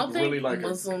Christmas is I don't think really like a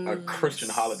Muslims- Christian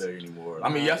holiday anymore. I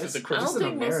mean, yes, it's a I Christmas. don't an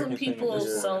think Muslim American thing at people this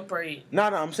point. celebrate. No,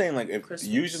 I'm saying, like, if Christmas.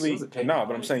 usually... It was a pagan No,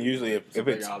 but I'm saying usually It's a if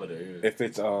big it's... holiday. Yeah. If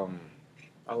it's, I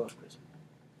love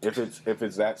Christmas. if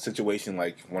it's that situation,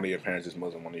 like, one of your parents is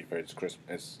Muslim, one of your parents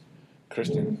is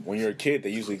Christian, when you're a kid, they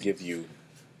usually give you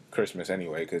Christmas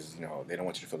anyway, because, you know, they don't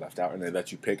want you to feel left out, and they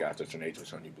let you pick after a certain age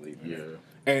which one you believe in. Yeah.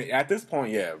 And at this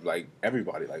point, yeah, like,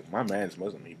 everybody, like, my man's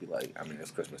Muslim, he'd be like, I mean,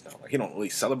 it's Christmas now. Like, he don't really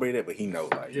celebrate it, but he knows,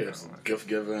 like, Yeah, you know, some like, gift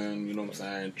giving, you know what I'm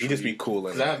saying? he just be cool.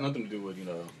 Because And, that has nothing to do with, you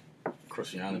know,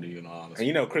 Christianity and all that. and,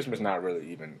 you know, Christmas not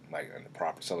really even, like, in the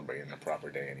proper, celebrating the proper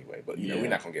day anyway. But, you know, Yeah. we're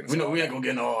not going to get into We know all we ain't that. gonna get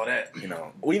into all that. You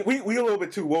know, we a little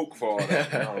bit too woke for all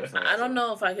that. You know what I'm saying? I don't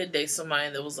know if I could date somebody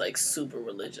that was like super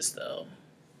religious though.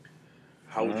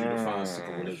 How would you define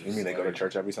super religious? You mean they go to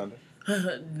church every Sunday?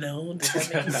 No, does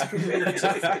that make me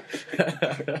super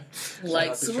religious?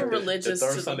 Like super religious. The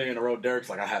third to Sunday in a row, Derek's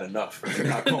like, I had enough. I'm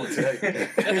not going today.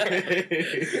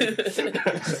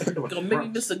 Gonna make me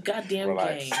miss a goddamn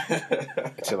Relax. game.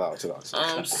 Chill out.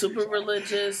 Super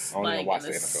religious, I don't even like watch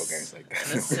in the a NFL games like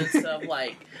in a sense of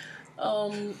like,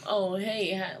 oh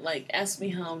hey, like ask me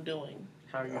how I'm doing.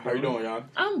 How How you doing, Jan?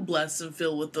 I'm blessed and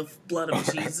filled with the blood of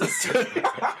Jesus.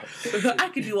 I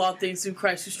can do all things through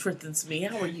Christ who strengthens me.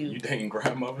 How are You you? dating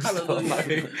grandmothers?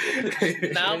 Hallelujah.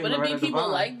 Nah, but it be Loretta people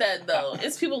Devine. like that though.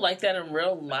 It's people like that in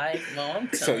real life, Mo. I'm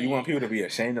telling So you want people to be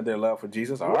ashamed of their love for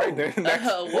Jesus? All right, then.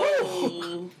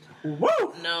 Whoa. Woo!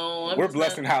 No, I'm We're just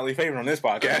blessed not, and highly favored on this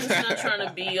I'm podcast. just not trying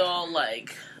to be all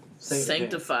like Say it again.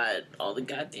 sanctified all the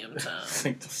goddamn time.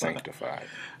 Sanctified.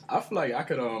 I feel like I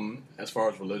could, as far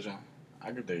as religion,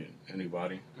 I could date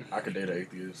anybody. I could date an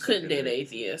atheist. Couldn't date an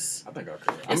atheist. I think I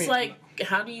could. I It's mean, like,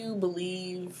 how do you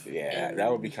believe? Yeah, in-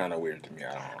 that would be kind of weird to me.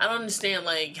 I don't understand.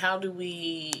 Like, how do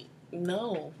we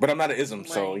know? But I'm not an ism,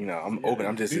 so Like- you know I'm Yeah, open.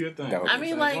 I'm just. do your thing. that would I be-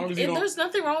 mean, As like, long as you don't- there's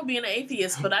nothing wrong with being an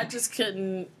atheist, but I just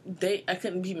couldn't date. I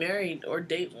couldn't be married or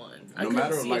date one. I no couldn't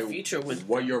matter see like a future with.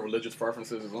 what your religious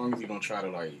preference is, as long as you don't try to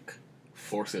like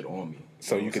force it on me.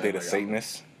 so know you what could I'm date a saying? Like,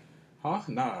 Satanist. Huh?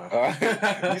 Nah.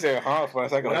 You said huh for a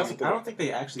second. I don't think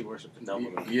they actually worship the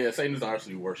devil. Yeah, Satan doesn't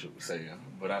actually worship Satan,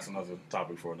 but that's another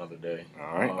topic for another day.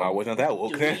 All right, I wasn't that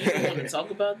woke. Do we even want to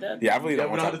talk about that? Yeah, I really Yeah,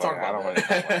 don't we want don't to have to talk talk about it. I don't about want to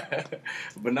talk about it. that.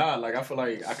 But nah, like I feel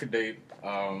like I could date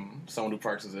someone who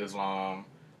practices Islam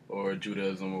or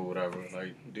Judaism or whatever.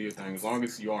 Like, do your thing as long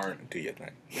as you aren't. Do your thing.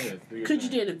 Yeah, do your Could you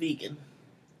thing. date a vegan?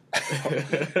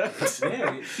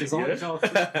 Yeah, as long as y'all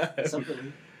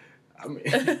separately. I mean,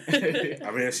 I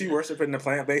mean, if she worshiping the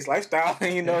plant-based lifestyle,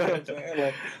 you know what I'm saying?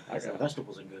 Like, I got-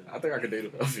 Vegetables are good. I think I could date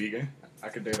a vegan. I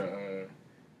could date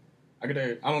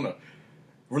I don't know.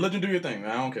 Religion, do your thing, man.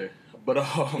 I don't care. But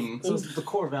So it's the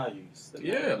core values. that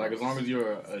yeah, matter. like as long as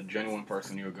you're a genuine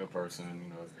person, you're a good person. You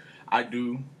know, I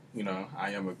do. You know,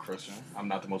 I am a Christian. I'm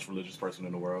not the most religious person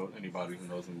in the world. Anybody who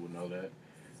knows me would know that.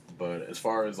 But as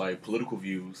far as like political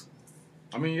views,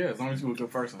 I mean, yeah, as long as you're a good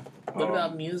person. What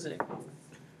about music?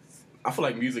 I feel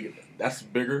like music that's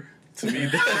bigger to me.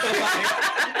 Than,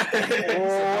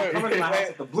 I'm in my house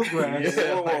with the bluegrass.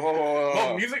 Yeah. whoa.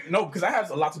 No, music, no, because that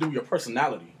has a lot to do with your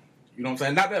personality. You know what I'm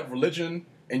saying? Not that religion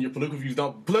and your political views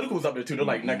don't. Political is up there too. They're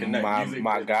like neck and neck. Music,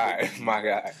 My guy. Nah.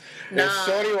 If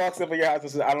Shorty walks up in your house and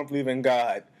says, "I don't believe in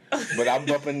God," but I'm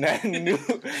bumping that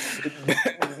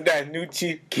new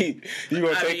Chief Keef, you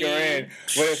gonna take her in.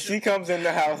 But if she comes in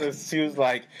the house and she was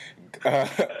like,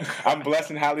 I'm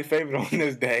blessed and highly favored on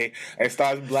this day, and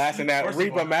starts blasting that First of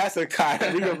Reba all-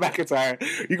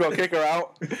 McEntire, you gonna kick her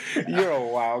out? You're a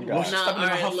wild guy. Well, Nah, Stop in all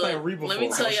my right, house playing look. Reba Let me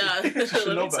for tell her. y'all. She should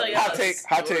Let know me tell better. y'all. Hot a take.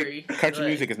 story. Country Go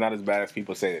music ahead. is not as bad as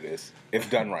people say it is, if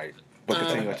done right. But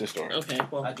continue with your story. Okay,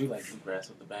 well. I do like bluegrass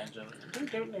with the banjo.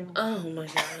 Oh my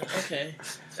god. Okay.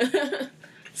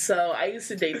 So I used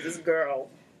to date this girl,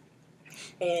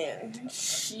 and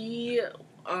she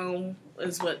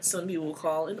is what some people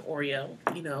call an Oreo.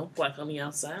 You know, black on the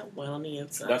outside, white on the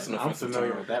inside. That's an I'm offensive familiar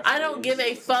term. with that. I don't give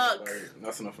a fuck.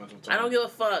 That's an offensive term. I don't give a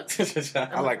fuck.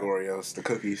 I like Oreos, the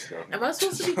cookies. So. Am I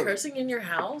supposed to be cursing in your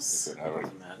house? It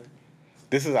doesn't matter.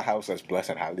 This is a house that's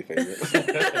blessed and highly favored.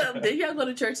 Did y'all go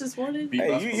to church this morning? Be Hey,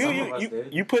 blessed Some of you, us you,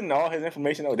 did. you putting all his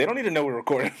information out. They don't need to know we're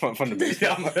recording from the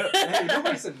basement. Hey,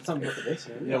 nobody said something about the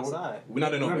basement. We're Yeah, outside. We're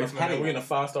not in no We're in a basement. Man. patio. We're in a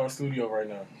 5-star studio right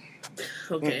now.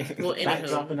 Okay. Well,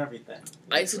 Backdrop anywho, and everything.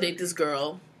 I used to date this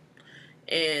girl,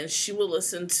 and she would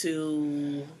listen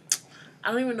to,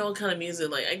 I don't even know what kind of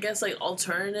music, like, I guess, like,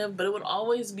 alternative, but it would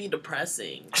always be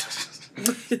depressing.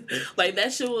 Like,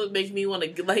 that shit would make me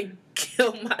want to, like,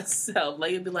 kill myself.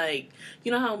 Like, it'd be like,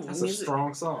 you know how That's a music,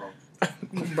 strong song.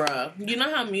 bruh, you know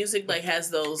how music, like, has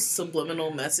those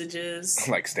subliminal messages?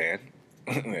 Like Stan.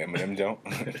 Eminem don't.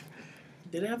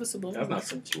 Did it have a subliminal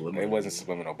That's not message? subliminal. It wasn't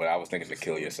subliminal, but I was thinking to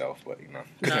kill yourself, but you know.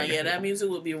 Nah, yeah, that music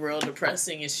would be real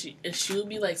depressing, and she would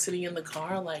be like sitting in the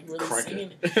car, like really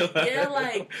singing. Cranking. Yeah,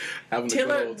 like Having a good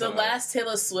Taylor, old the time. last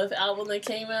Taylor Swift album that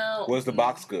came out. Was the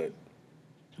box good?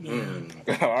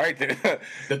 Mm. All right then.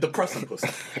 The depressing pussy.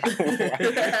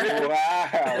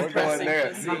 Wow, we're going there.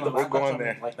 Depressing Not the We're going box,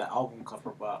 there. like the album cover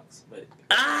box, but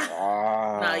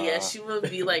Ah, nah, yeah, Ah. she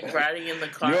would be like riding in the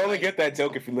car. You only like, get that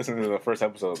joke if you listen to the first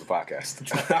episode of the podcast.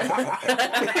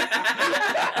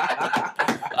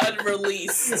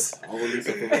 unreleased. I'll release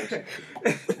information.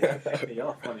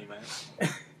 y'all funny, man.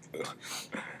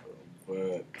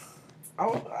 But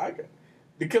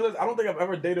the killers. I don't think I've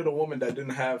ever dated a woman that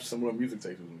didn't have similar music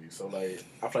tastes with me. So like,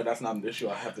 I feel like that's not an issue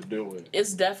I have to deal with.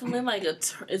 It's definitely like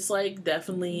it's like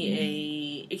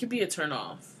definitely it could be a turn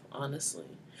off, honestly.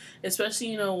 Especially,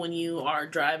 you know, when you are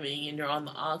driving and you're on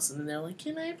the aux and they're like,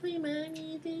 "Can I play my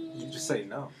music?" You just say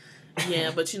no.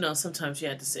 Yeah, but you know, sometimes you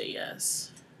have to say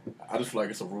yes. I just feel like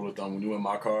it's a rule of thumb. When you're in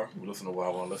my car, you listen to what I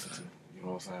want to listen to. You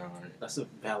know what I'm saying? Like, That's a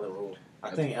valid rule. I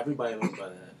think everybody lives by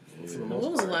that. For the Yeah. most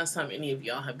When was the part. last time any of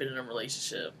y'all have been in a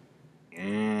relationship?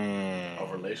 a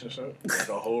relationship, like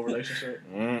a whole relationship.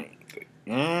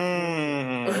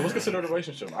 Mm. What's considered a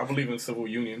relationship? I believe in civil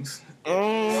unions. When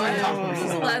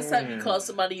was the last time you called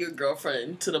somebody your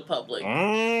girlfriend to the public?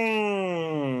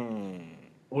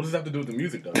 What does that have to do with the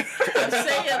music, though? I'm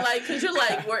saying, like, because you're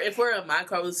like, if we're in my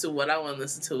car, listen to what I want to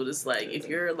listen to. It's like, if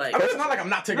you're like, I mean, it's not like I'm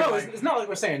not taking. No, like, it's not like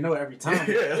we're saying no every time.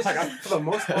 Yeah, It's like just, for the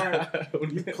most part,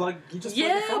 you just plug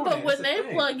yeah, the phone but in. when It's a they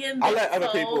thing. plug in I their let other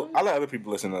phone,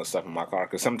 people listen to stuff in my car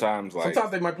because sometimes like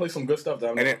Sometimes they might play some good stuff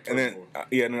that I'm and not then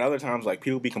yeah, and then other times like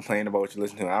people be complaining about what you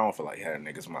listen to. And I don't feel like having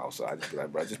niggas mouth, so I just be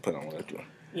like, bro, just put on what I do.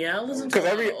 Yeah, I listen to Because a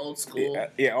lot every of old school.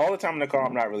 yeah, all the time in the car,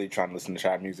 I'm not really trying to listen to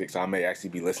trap music, so I may actually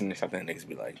be listening to something and niggas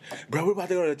be like, "Bro, we're about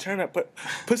to go to the turn up.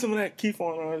 Put some of that Keef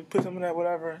on, or put some of that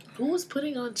whatever." Who was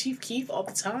putting on Chief Keef all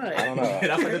the time? I don't know.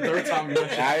 That's like the third time you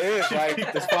mentioned. I is like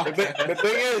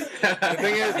the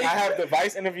thing is, I have the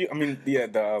Vice interview. I mean,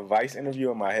 the Vice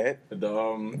interview in my head. The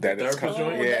That is therapist Oh,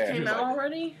 joint? Yeah. that came out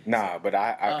already? Nah, but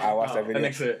I watched that That video.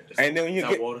 nigga said, And then "Is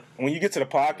that water?" when you get to the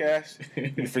podcast,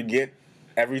 you forget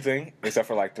everything except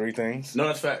for like 3 things. No,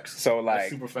 that's facts. So That's like,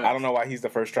 super facts. I don't know why he's the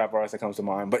first trap artist that comes to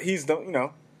mind, but he's the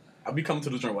I be coming to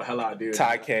the joint with hella ideas.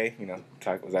 Ty K.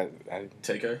 Ty, was that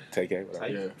Take care. Tay K? Whatever.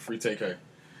 Yeah, free take care.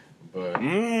 But Should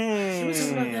we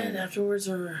talk about that Mm. afterwards,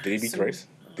 or Did he beat the soon? race?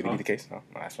 Did he beat the case? No,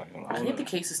 that's fine. I think the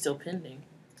case is still pending.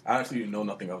 I actually know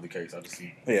nothing of the case. I just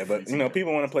see. Yeah, but free TK.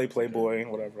 people want to play Playboy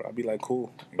and whatever. I'd be like,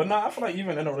 cool. But nah, I feel like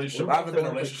even in a relationship, I haven't been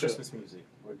in a relationship. Christmas music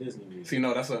or Disney music. See,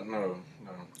 no, that's a no.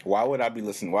 Why would I be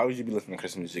listening? Why would you be listening to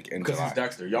Christmas music in Because July? he's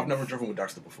Dexter. Y'all have never driven with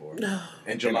Dexter before. No.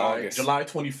 In July, August. July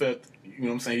 25th, you know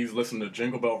what I'm saying? He's listening to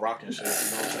Jingle Bell Rock and shit. You know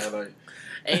what I'm saying? Like,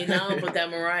 Hey, now but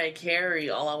that Mariah Carey,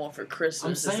 All I Want for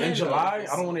Christmas. I'm is saying in July,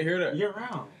 I don't want to hear that. Year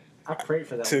round. I prayed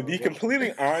for that. To one. be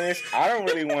completely honest, I don't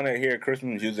really want to hear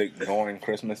Christmas music during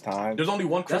Christmas time. There's only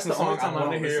one That's Christmas the only song I time I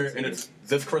want to don't hear, listen and to it's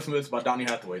This Christmas by Donny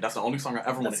Hathaway. That's the only song I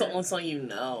ever want That's to the hear. only song you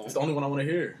know. It's the only one I want to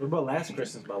hear. What about Last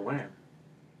Christmas by Wham?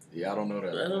 Yeah, I don't know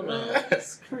that. I don't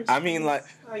know. I mean, like,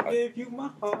 I gave you my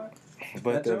heart.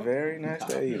 but That the joke? very next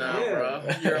day, you Nah, know.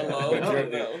 bro. You're alone. No,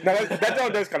 No. No, that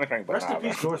joke does kind of crank, but Rest nah, in bro.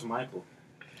 peace, George Michael.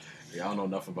 Yeah, I don't know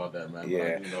enough about that, man. Yeah, but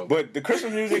I do know. but the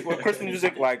Christmas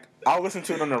music, like, I'll listen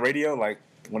to it on the radio, like,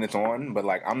 when it's on, but,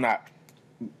 like, I'm not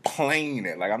playing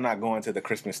it. Like, I'm not going to the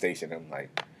Christmas station and, like,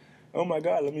 oh my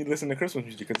God, let me listen to Christmas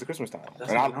music because it's Christmas time.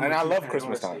 That's And the number I two love fan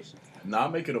Christmas radio time. station. Now I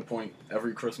make it a point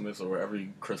every Christmas or every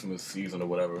Christmas season or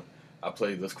whatever. I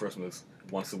play This Christmas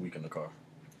once a week in the car.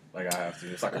 Like I have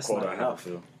to. It's like That's a quota not I have enough. to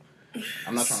fill.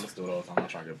 I'm not trying to do it all the time. I'm not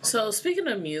trying to get. So speaking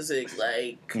of music,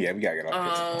 like, Yeah, we gotta get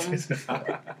off this.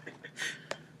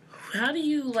 how do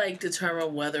you like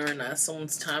determine whether or not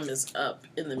someone's time is up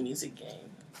in the music game?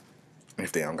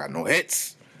 If they don't got no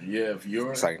hits, Yeah, if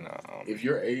you're it's like, no. if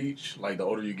your age, like the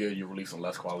older you get, you're releasing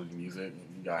less quality music.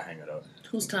 You gotta hang it up.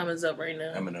 Whose time is up right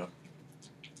now? Eminem.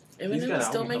 He's Eminem got is an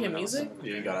still album making coming out music? soon.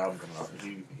 Yeah, he got an album coming out.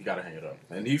 He gotta hang it up.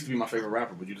 And he used to be my favorite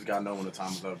rapper, but you just gotta know when the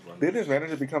time is up. Bro. Did his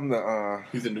manager become the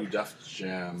He's the new Def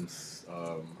Jam's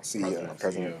CEO,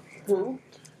 president? Who?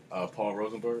 Paul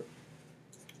Rosenberg.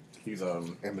 He's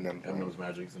Eminem? Eminem's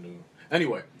manager. He's the new.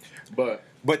 Anyway, but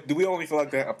But do we only feel like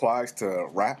that applies to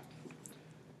rap?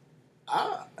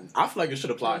 I feel like it should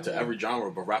apply to every genre,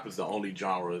 but rap is the only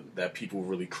genre that people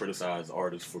really criticize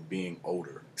artists for being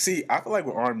older. See, I feel like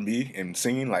with R&B and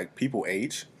singing, like, people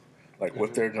age, like,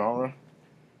 with their genre.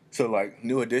 So, like,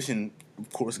 New Edition,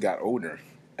 of course, got older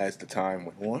as the time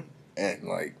went on, and,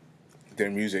 like,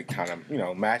 their music kind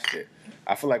of, matched it.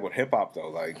 I feel like with hip-hop, though,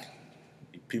 like,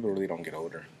 people really don't get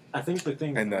older. I think the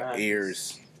thing And with the rap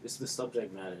ears. It's the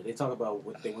subject matter. They talk about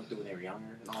what they went through when they were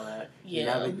younger and all that. Yeah. And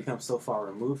now they become so far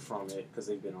removed from it because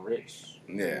they've been rich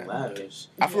Yeah. and lavish.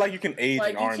 I feel like you can age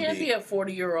Like, in you R&B. can't be a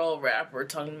 40-year-old rapper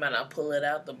talking about I pull it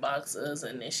out the boxes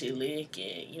and then she lick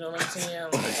it. You know what I'm saying?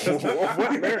 Like,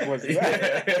 What lyric was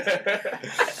that?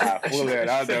 I pull it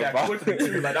out Said the that box. quickly,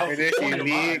 too, like, that was And then she on your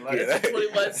mind, lick like- it.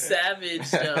 21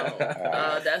 Savage,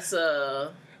 though. That's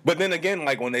But then again,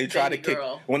 like when they try Baby to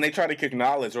girl. kick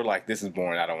knowledge, we're like, this is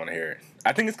boring. I don't want to hear it.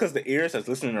 I think it's because the ears that's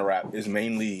listening to rap is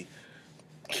mainly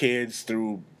kids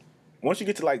through. Once you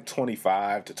get to like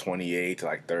 25 to 28 to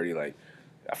like 30, like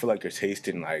I feel like you're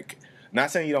tasting like. Not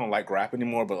saying you don't like rap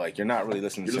anymore, but like you're not really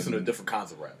listening. You to listen to different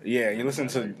kinds of rap. Yeah, you listen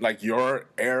to like your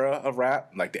era of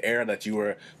rap, like the era that you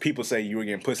were. People say you were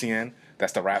getting pussy in.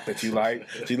 That's the rap that you like.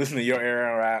 So you listen to your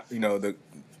era of rap.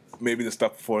 Maybe the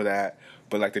stuff before that,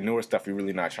 but like the newer stuff, you're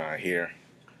really not trying to hear.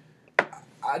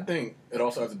 I think it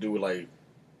also has to do with like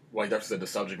Dexter said, the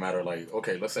subject matter. Like,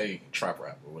 okay, let's say trap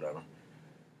rap or whatever.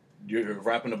 You're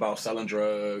rapping about selling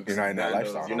drugs. You're not in that bandos.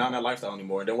 lifestyle You're not in that lifestyle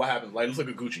anymore. And then what happens? Like, let's look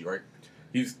at Gucci, right?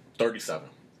 He's 37.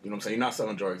 You know what I'm saying? He's not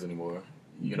selling drugs anymore.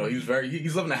 You know, he's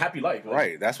living a happy life. Like,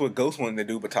 Right, that's what Ghost wanted to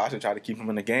do, but Tasha tried to keep him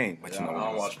in the game. But Yeah, you know, I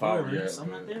don't watch Power yet. Spoilers,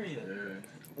 I'm not there yet.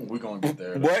 Yeah. We're gonna get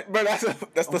there. what? But that's I'm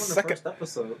the on the second. first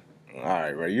episode. All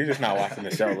right, bro, you're just not watching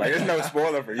the show. Like, there's no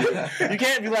spoiler for you. You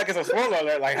can't be like it's a spoiler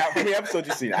alert. Like, how many episodes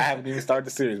you see? I haven't even started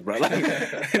the series, bro. Like,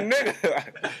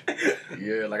 nigga.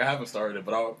 Yeah, like I haven't started it,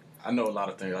 but I know a lot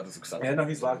of things. I just accept. And I know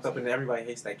he's locked up and everybody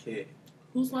hates that kid.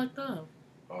 who's locked up?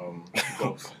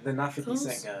 Ghost. The not 50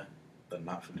 Who's- Cent guy. The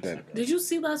not 50 That- Cent guy. Did you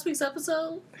see last week's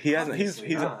episode? He hasn't.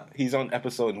 Obviously not. He's on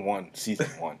episode 1, season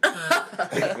 1.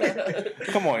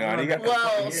 Come on, Yanni. You got.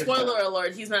 Well, spoiler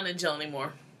alert, he's not in jail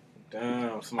anymore.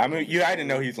 Damn. I mean, I didn't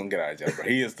know he was gonna get out of jail, but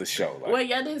he is the show. Like, Wait,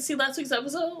 y'all didn't see last week's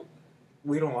episode?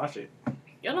 We don't watch it.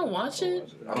 Y'all don't watch it?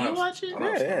 I don't Do you have- watch it? I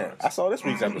don't- yeah. I saw this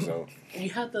week's episode. You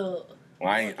had the.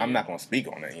 Well, I'm not gonna speak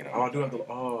on it. You know. Oh, I do have to.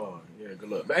 Oh, yeah. Good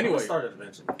luck. But Anyway, anyway, started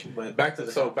eventually. But back to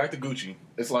Gucci.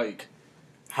 It's like,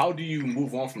 how do you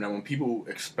move on from that when people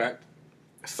expect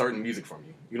certain music from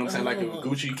you? You know what I'm saying? Like if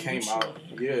Gucci came out,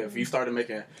 yeah. If he started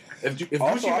making, if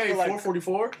Also, Gucci I made feel like-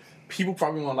 444, people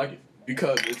probably won't like it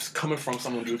because it's coming from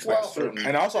someone who expects Well, certain.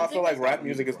 And also, The I feel thing like is- rap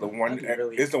music is the one. That'd be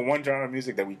really- It's the one genre of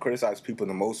music that we criticize people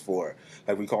the most for.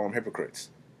 Like we call them hypocrites.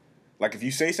 Like if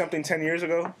you say something 10 years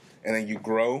ago and then you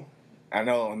grow. I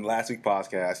know on last week's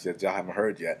podcast y'all haven't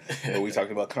heard yet, but we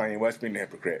talked about Kanye West being a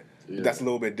hypocrite. Yeah. That's a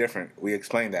little bit different. We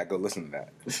explained that. Go listen to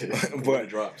that. When but it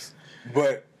drops.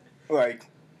 But like,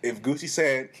 if Gucci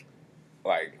said,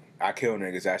 like, I kill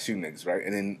niggas, I shoot niggas, right?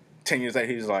 And then 10 years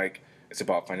later, he's like, it's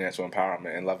about financial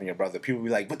empowerment and loving your brother. People be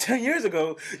like, but 10 years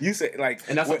ago, you said, like,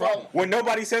 And that's the when, problem. when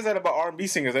nobody says that about R&B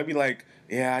singers, they'd be like,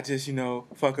 yeah, I just,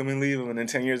 fuck him and leave him. And then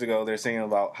 10 years ago, they're saying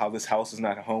about how this house is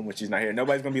not a home when she's not here.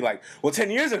 Nobody's going to be like, well,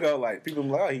 10 years ago, like, people be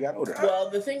like, oh, he got older. Well,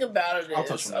 the thing about it I'll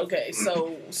touch is, on that. okay,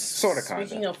 so Sorta, kinda.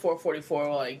 speaking of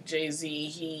 444, like Jay-Z,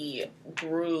 he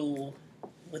grew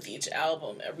with each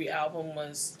album. Every album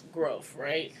was growth,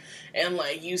 right? And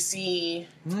like you see,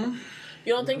 you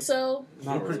don't think so?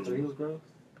 Not really. 3 was growth.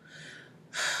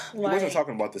 He wasn't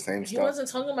talking about the same He stuff. wasn't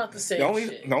talking about the same The only,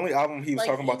 shit. the only album he was Like,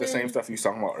 talking about the even- same stuff he was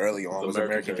talking about early on was American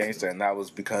American Gangster. Gangster, and that was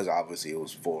because obviously it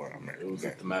was for It American was a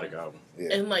Gangster. thematic album. Yeah.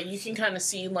 And like you can kind of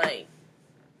see like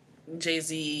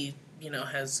Jay-Z,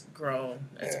 has grown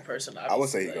as a Yeah. person. I would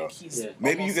say he Obviously, grown. like, he's Yeah.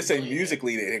 Maybe you almost could a say billionaire.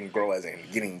 musically they didn't grow as in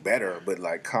getting better, but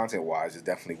like content wise, it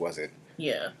definitely wasn't.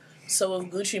 Yeah. So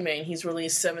with Gucci Mane, he's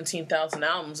released 17,000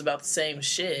 albums about the same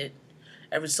shit.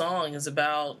 Every song is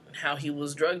about how he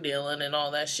was drug dealing and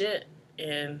all that shit.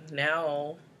 And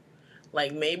now,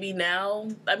 like maybe now,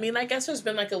 I mean, I guess there's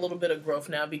been like a little bit of growth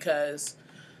now because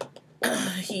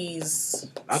he's.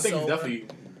 I think he's sober. definitely.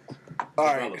 All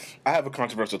right, Developed. I have a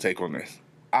controversial take on this.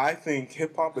 I think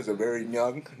hip hop is a very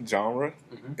young genre.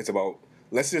 Mhm. It's about,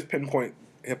 let's just pinpoint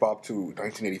hip hop to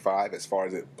 1985 as far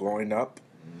as it blowing up.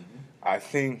 I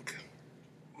think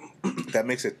that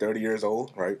makes it 30 years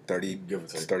old, right? 30, Give or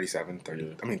take. 37, 30,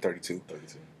 Yeah. I mean 32.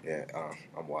 32. Yeah,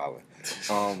 I'm wilding.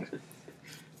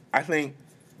 I think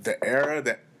the era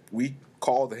that we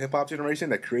call the hip hop generation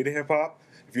that created hip hop,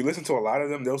 if you listen to a lot of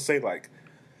them, they'll say like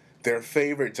their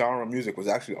favorite genre of music was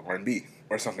actually R&B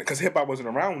or something because hip hop wasn't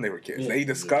around when they were kids. Yeah. They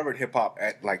discovered hip hop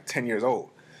at like 10 years old,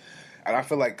 and I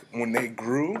feel like when they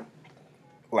grew,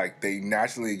 like they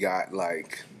naturally got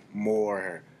like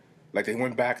more. Like they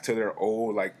went back to their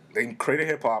old, like they created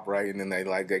hip hop, right? And then they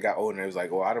got old and it was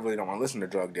like, well, I really don't want to listen to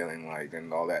drug dealing, like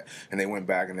and all that. And they went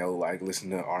back and they were like listen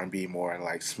to R&B more and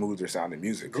like smoother sounding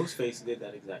music. Ghostface did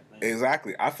that exact thing.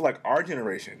 Exactly. I feel like our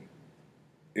generation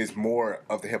is more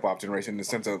of the hip hop generation in the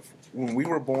sense of when we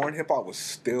were born, hip hop was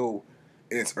still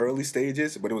in its early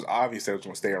stages, but it was obvious that it was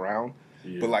going to stay around.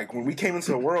 Yeah. But like when we came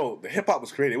into the world, the hip hop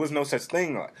was created. It was no such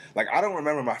thing. Like I don't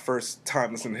remember my first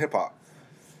time listening to hip hop,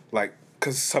 like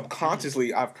because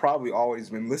subconsciously I've probably always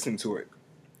been listening to it.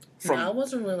 No, I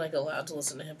wasn't really like allowed to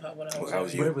listen to hip hop when I was. That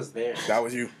was But you. it was there. That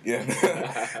was you. Yeah.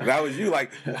 That was you.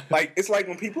 Like it's like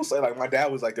when people say like my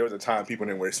dad was like there was a time people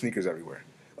didn't wear sneakers everywhere.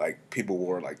 Like people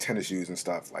wore like tennis shoes and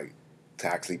stuff like to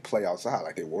actually play outside.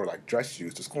 Like they wore like dress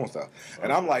shoes to school and stuff.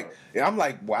 And I'm like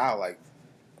wow, like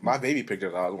my baby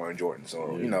pictures I was wearing Jordans.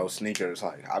 So, sneakers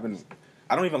like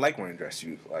I don't even like wearing dress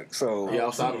shoes. Like so Yeah,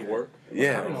 outside of work. I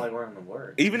yeah. don't like wearing them to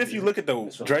work. Even if you look at the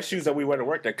dress shoes that we wear to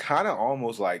work, they're kind of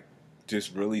almost like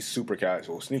just really super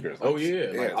casual sneakers. Like, Oh yeah,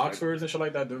 like it's Oxfords and shit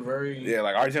like that. They're very. yeah,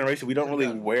 like our generation, we don't really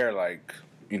Yeah. wear like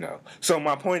So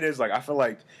my point is like I feel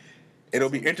like it'll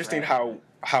be interesting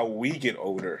how we get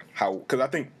older, because I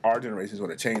think our generation is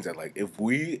going to change that. Like if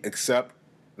we accept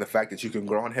the fact that you can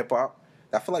grow on hip hop,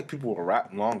 I feel like people will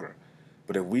rap longer.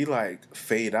 But if we like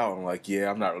fade out and like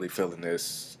I'm not really feeling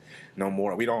this no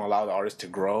more, we don't allow the artist to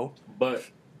grow. But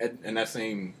in that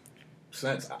same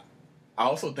sense, I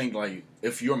also think like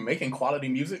if you're making quality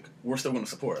music, we're still going to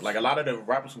support. Like a lot of the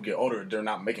rappers who get older, they're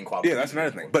not making quality. Yeah, that's music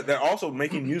another thing. anymore. But they're also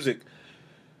making music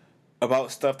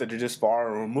about stuff that they're just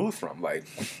far removed from. Like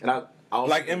and I also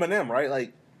like Eminem, right?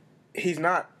 Like he's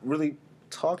not really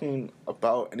talking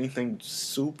about anything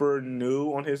super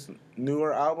new on his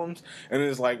newer albums, and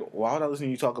it's like, why would I listen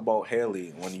to you talk about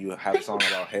Haley when you have a song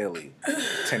about Haley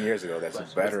 10 years ago that's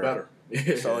It's better?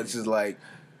 better. So it's just like,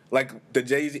 like the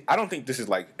Jay-Z. I don't think this is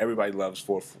like everybody loves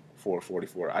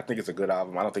 444. I think it's a good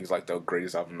album. I don't think it's like the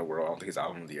greatest album in the world. I don't think it's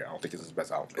album of the year. I don't think it's his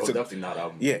best album. Oh, It's definitely not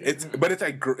album. yeah, but it's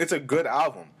it's a good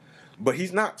album. But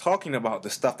he's not talking about the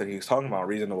stuff that he's talking about,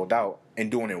 Reasonable Doubt, and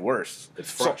doing it worse.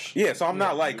 It's fresh. So I'm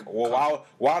not like, well,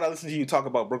 why would I listen to you talk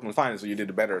about Brooklyn Finance when you did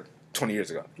it better 20 years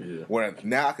ago? Yeah. Where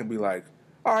now I can be like,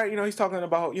 all right, he's talking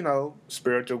about,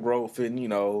 spiritual growth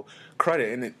and,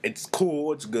 credit, and it's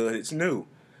cool, it's good, it's new.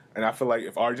 And I feel like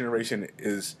if our generation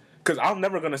is, because I'm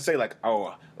never going to say like,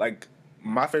 oh, like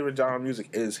my favorite genre of music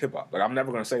is hip hop. Like I'm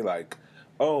never going to say like,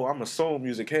 oh, I'm a soul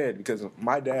music head because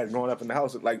my dad growing up in the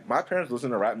house, like my parents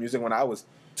listened to rap music when I was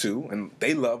 2 and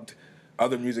they loved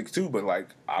other music too, but like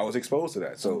I was exposed to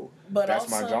that. So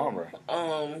that's my genre.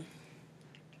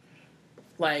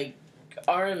 Like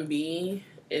R&B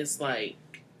is like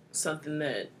something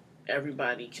that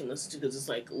everybody can listen to because it's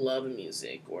like love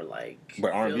music or like.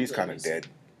 But R&B is feel-good kind of music. dead.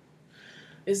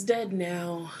 It's dead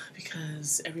now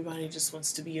because everybody just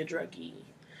wants to be a druggie.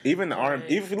 Even the Right.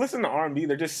 R&B, if you listen to R&B,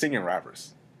 they're just singing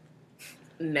rappers.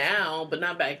 Now, but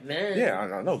not back then. Yeah,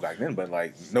 I know back then, but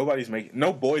like nobody's making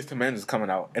no Boys to Men is coming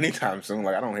out anytime soon.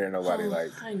 Like I don't hear nobody like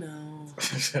I know.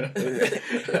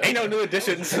 ain't no new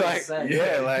additions. Like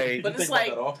yeah, like But it's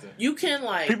like you can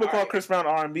like people call alright. Chris Brown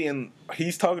R&B, and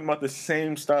he's talking about the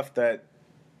same stuff that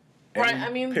Right, any I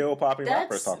mean, pill popping rappers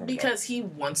That's talking because he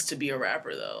wants to be a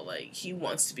rapper, though. Like, he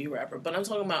wants to be a rapper. But I'm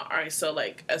talking about, all right, so,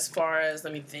 like, as far as,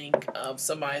 let me think of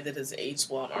somebody that has aged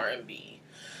well in R&B.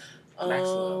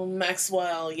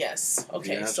 Maxwell, yes.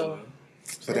 Okay, so... about.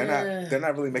 So they're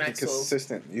not really making Maxwell.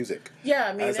 consistent music. Yeah,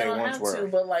 I mean, as they they don't once have were. to,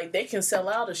 but, like, they can sell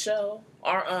out a show.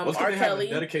 R. What's R. they have a Kelly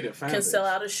dedicated fan can base. sell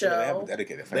out a show. Yeah, they have a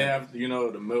dedicated fan. They have, the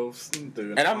MILFs.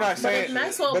 And I'm not saying,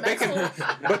 Maxwell- but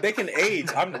they can age.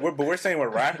 But we're saying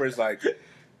with rappers like,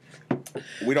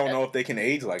 we don't know if they can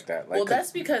age like that. Like, Well,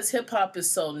 that's because hip-hop is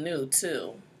so new,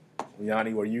 too.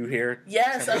 Yanni, were you here?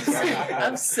 Yes,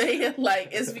 I'm saying, like,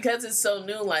 it's because it's so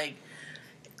new. Like,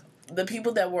 the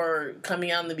people that were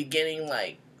coming out in the beginning,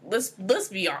 like, let's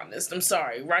be honest. I'm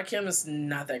sorry, Rakim is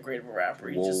not that great of a rapper.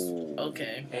 He just Whoa.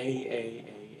 okay.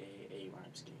 A rhyme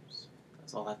schemes.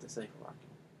 That's all I have to say for Rakim.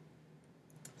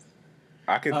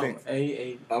 I can Oh, think. I mean,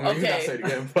 you Okay. gotta say it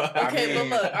again, but Okay, mean,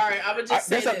 but look, all right, I would just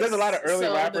say there's a lot of early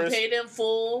so rappers. the Paid in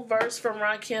Full verse from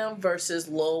Rakim versus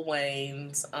Lil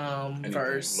Wayne's anything.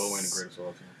 verse. Lil Wayne the greatest of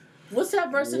all time. What's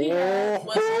that verse that he had? It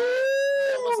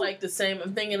was like the same.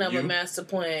 I'm thinking of a You? master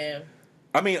plan.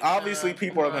 I mean, obviously,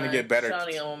 people are going to get better.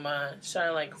 Shawty on my mine,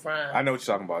 shining like a frying. I know what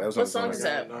you're talking about. That was What on song the is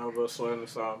that? No, but Sweating the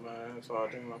South, man. That's all I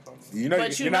think about. You know,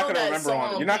 But you're you not know going to that remember on.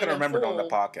 song, You're not going to Paid in remember it on the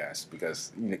Full. podcast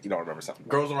because you don't remember something.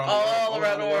 Girls around the All world.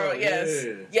 around the world, yes.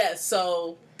 Yeah. Yes,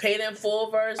 so Paid in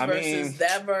Full verse I versus mean,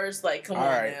 that verse, like, come All on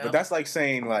right, now. but that's like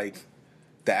saying like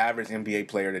the average NBA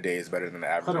player today is better than the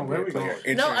average Hold on, where NBA we player.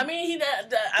 going? no, Entering- I mean, I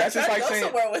That's tried just to like go saying-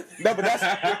 somewhere with No,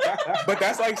 but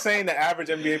that's like saying the average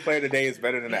NBA player today is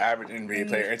better than the average NBA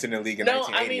player entering the league in No,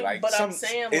 1980. I mean, like but some, I'm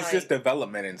saying, it's like- just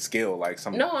development and skill. Like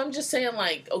some. No, I'm just saying,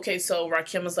 like, okay, so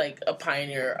Rakim is like a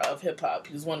pioneer of hip hop.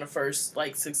 He was one of the first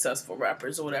like successful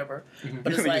rappers or whatever. you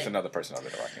But it's couldn't use like another person other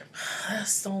than Rakim.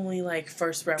 that's the only like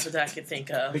first rapper that I could think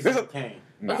of. Big There's a- Kane.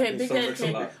 Nah. Okay, Big So Head mix a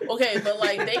Kid. lot. Okay, but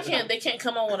like they can't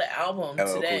come on with an album LL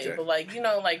Cool today. J. But like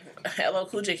like LL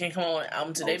Cool J can come on with an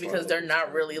album today because they're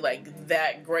not really like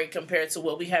that great compared to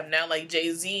what we have now. Like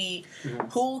Jay-Z,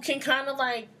 who can kind of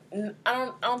like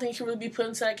I don't think he can really be put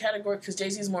into that category because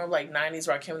Jay-Z's more of like 90s,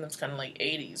 Rakim is kind of like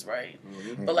 80s, right?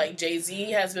 Mm-hmm. But like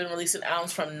Jay-Z has been releasing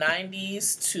albums from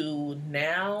 90s to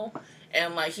now.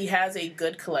 And like he has a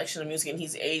good collection of music and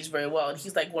he's aged very well. And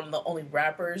he's like one of the only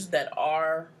rappers that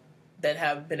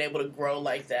have been able to grow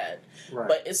like that. Right.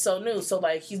 But it's so new. So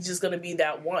like he's just gonna be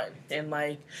that one. And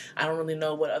like I don't really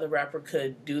know what other rapper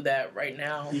could do that right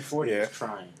now. E40 Yeah. is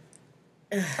trying.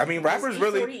 I mean, rappers Is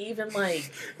really E40 even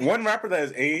like one rapper that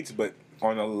has aged, but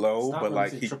on a low, Stop but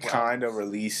like releasing he triple kind of albums.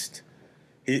 released.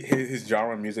 His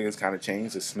genre of music has kind of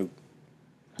changed. Is Snoop.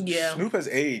 yeah. Snoop has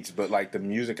aged, but like the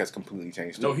music has completely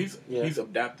changed. No, too. he's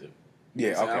adaptive.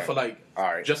 yeah. And I Okay. feel like All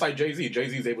right. just like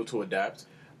Jay-Z's able to adapt.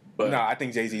 But No, I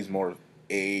think Jay-Z's more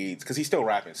aged because he's still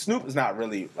rapping. Snoop is not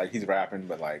really like he's rapping,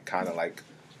 but like kind of like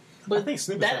But I think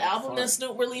Snoop is that having album fun. that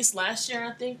Snoop released last year,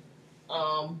 I think,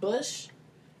 Bush,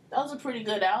 that was a pretty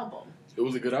good album. it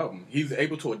was a good album. He's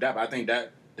able to adapt. I think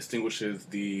that distinguishes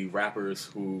the rappers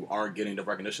who aren't getting the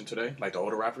recognition today, like the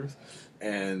older rappers,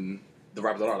 and the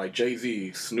rappers that are like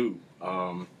Jay-Z, Snoop.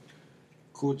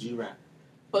 Cool G rap.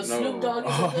 But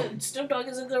No. Snoop Dogg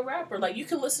is a good rapper. Like you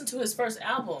can listen to his first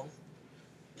album,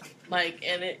 like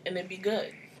and it be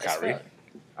good. as Kyrie? fuck.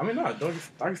 I mean, no, Doggy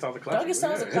Style's a classic. Doggy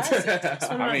Style's a classic. It's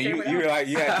one of my I mean, favorite you were albums. like,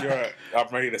 you had your. I'm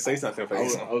ready to say something for I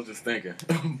you. was just thinking,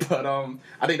 but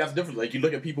I think that's different. Like you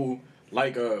look at people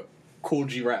like Cool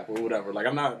G Rap or whatever. Like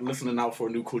I'm not listening out for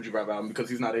a new Cool G Rap album because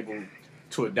he's not able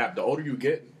to adapt. The older you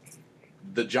get,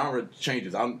 the genre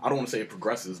changes. I don't want to say it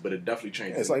progresses, but it definitely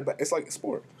changes. It's like a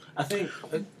sport. I think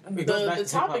it The- goes back the to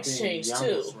hip-hop topics being change,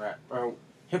 youngest too. Rap, or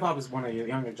hip hop is one of your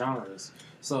younger genres,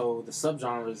 so the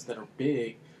subgenres that are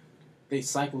big, they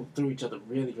cycle through each other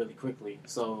really, really quickly.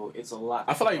 So it's a lot.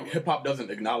 I feel like hip hop doesn't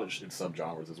acknowledge its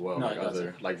subgenres as well. No, like it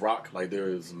doesn't. like rock, like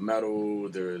there's metal,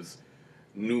 there's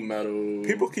new metal.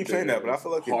 People keep saying that, but I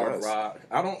feel like it hard does. rock.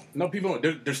 I don't know. People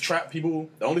don't. There's trap. People.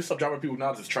 The only subgenre people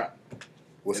acknowledge is trap.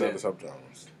 What's Yeah. other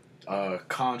subgenres?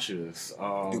 Conscious.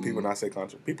 Do people not say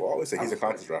conscious? People always say he's a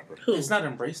conscious rapper. Who? it's not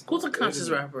embraced. Who's a though. conscious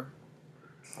rapper?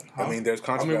 I mean, there's I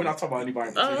conscious. mean, we're not rappers. talking about anybody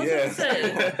in Oh, I was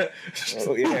particular. gonna say.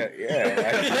 Oh,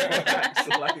 yeah.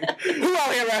 So, like, Who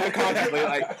out here rapping consciously?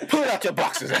 Like, pull out your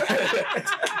boxes. I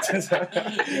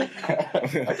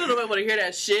don't know if I want to hear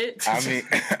that shit.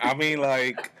 I mean,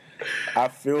 like, I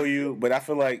feel you, but I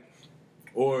feel like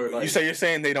or like, you're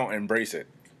saying they don't embrace it.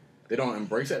 they don't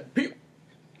embrace it. People,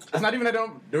 it's not even that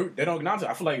they don't acknowledge it.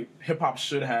 I feel like hip hop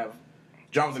should have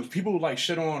genres. And people like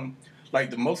shit on like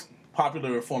the most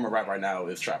popular form of rap right now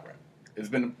is trap rap. It's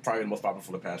been probably the most popular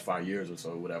for the past 5 years or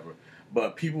so, whatever.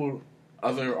 But people,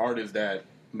 other artists that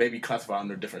maybe classify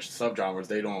under different subgenres,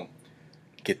 they don't.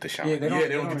 Get the shine. Yeah, They don't get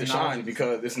the acknowledge shine it.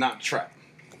 because it's not trap.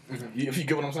 If you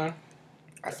get what I'm saying,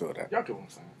 I feel that. y'all get what I'm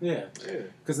saying. Yeah, Yeah.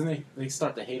 because then they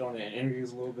start to hate on it in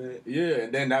interviews a little bit. Yeah,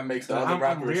 and then that makes the Like, other I'm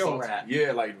rappers real salty. rap.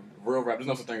 Yeah, like real rap. There's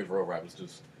no such thing as real rap. It's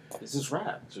just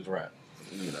rap.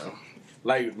 You know,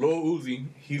 like Lil Uzi,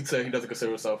 he said he doesn't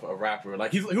consider himself a rapper.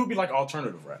 Like he would be like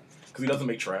alternative rap because he doesn't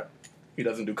make trap. He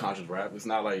doesn't do conscious rap. It's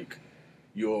not like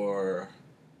your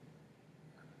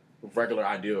regular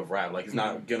idea of rap. Like he's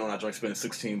not getting on that joint spinning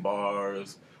 16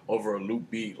 bars over a loop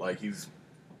beat. Like he's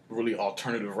really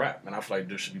alternative rap, and I feel like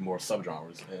there should be more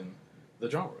subgenres in the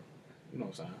genre. You know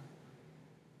what I'm saying?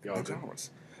 Y'all The agree? genres.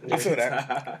 I feel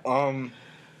that.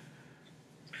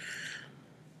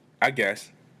 I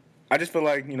guess. I just feel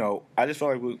like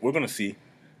we're gonna see.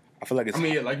 I feel like it's. I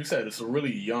mean, yeah, like you said, it's a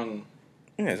really young.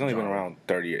 Yeah, it's only been around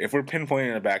 30 years. If we're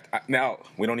pinpointing it back, now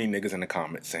we don't need niggas in the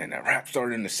comments saying that rap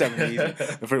started in the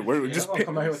 70s. We're Just just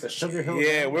come out here with the Sugar Hill.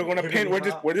 yeah, we're gonna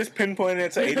we're just pinpointing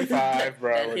it to 85,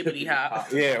 bro. That hippity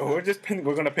hop. Yeah, we're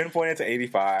gonna pinpoint it to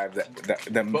 85.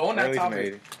 The But on that early to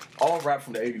topic, mid. all rap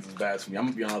from the 80s is bad for me. I'm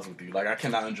gonna be honest with you. Like, I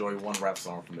cannot enjoy one rap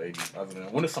song from the 80s. Other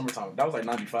than When It's Summertime. That was like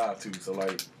 95 too. So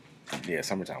like, Yeah,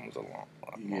 summertime was a long.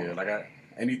 yeah, like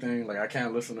I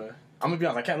can't listen to. I'm gonna be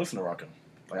honest. I can't listen to rockin'.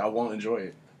 Like, I won't enjoy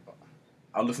it.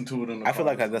 I'll listen to it in the I feel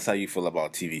car. like that's how you feel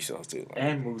about TV shows too. Like,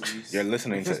 And movies. You're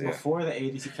listening if it's to- yeah. before the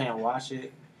 80s, you can't watch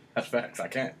it. That's facts. I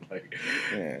can't. Like,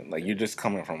 yeah, like you're just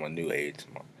coming from a new age.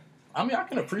 I mean, I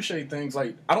can appreciate things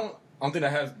like I don't think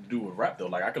that has to do with rap though.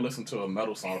 Like, I could listen to a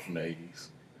metal song from the 80s,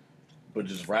 but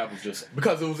just rap was just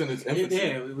because it was in its infancy.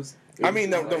 It was. I mean,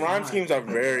 the like rhyme fine. schemes are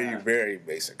very, very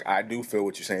basic. I do feel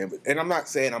what you're saying, but, and I'm not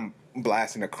saying I'm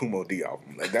blasting a Kumo D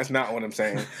album. Like that's not what I'm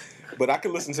saying. But I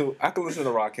could listen to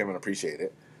Rakim and appreciate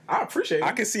it. I appreciate it.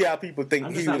 I can see how people think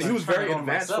I'm he just not was. He was Turn very it on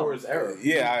advanced myself. for his era.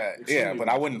 Yeah, Extremely but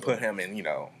I wouldn't advanced. put him in.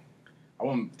 I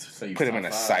wouldn't say Put him in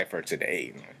top a five. cipher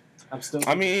today. I'm still.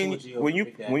 I mean, Cool G over when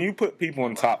Big Daddy. you put people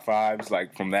in top fives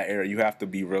like from that era, you have to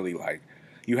be really like,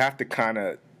 you have to kind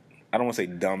of, I don't want to say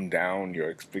dumb down your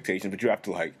expectations, but you have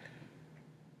to like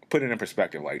put it in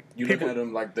perspective. Like You people, look at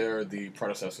them like they're the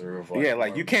predecessor of like, yeah,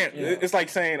 like you can't. Yeah. It's like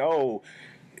saying, oh.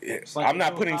 like I'm the not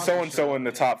Bill putting Cosby so and so show. in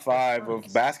the Yeah, top it's five friends.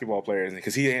 of basketball players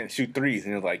because he didn't shoot threes,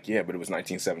 and it's like, yeah, but it was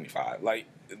 1975. Like,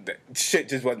 shit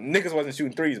just wasn't niggas wasn't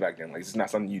shooting threes back then. Like, it's not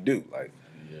something you do. Like,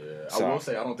 Yeah, So- I will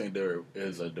say I don't think there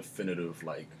is a definitive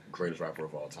like greatest rapper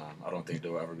of all time. I don't think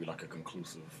there will ever be like a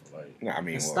conclusive like. nah, I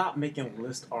mean, And well, stop making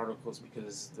list articles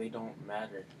because they don't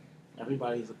matter.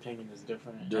 Everybody's opinion is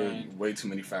different. There are And way too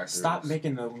many factors. stop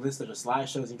making a list of the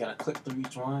slideshows. You gotta click through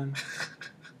each one.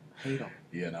 Hate them.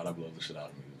 Yeah, now that blows the shit out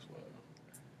of me as well.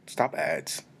 stop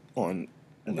ads on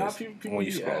And now list people when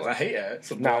you eat scroll. ads. I hate ads.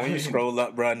 So Nah, when you scroll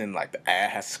up, bro, and then like the ad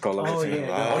has to scroll up. Oh to you,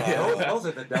 yeah, like, those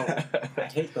are the dope. I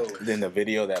hate those. Then the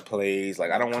video that plays,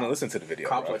 like I don't want to listen to the video.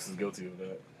 bro. Complex is guilty of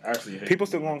that. I actually hate People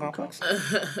still go on Complex?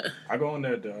 I go on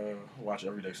there to watch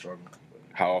Everyday Struggle.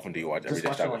 How often do you watch Just Everyday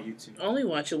watch it Struggle? on YouTube. I only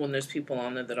watch it when there's people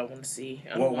on there that I want to see. I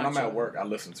don't Well, when I'm watch at it. work, I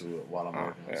listen to it while I'm Oh,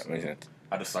 working. yeah, so makes sense.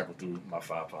 I just cycle through my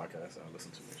 5 podcasts and I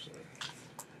listen to it. So.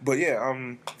 But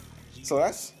yeah, so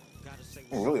that's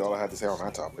really all I had to say on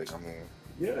that topic. I mean,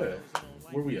 Yeah.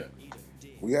 Where we at?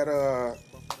 we had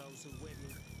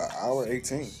An hour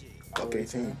 18. Up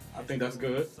 18. I think that's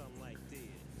good.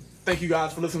 Thank you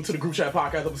guys for listening to the Group Chat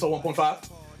Podcast, episode 1.5.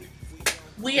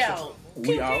 We out.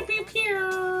 We out. Pew, pew,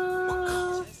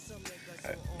 pew.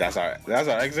 That's our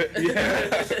exit.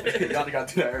 Yeah. Y'all got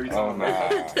to do that every time. Oh nah.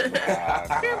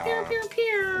 Pew, pew, pew,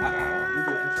 pew.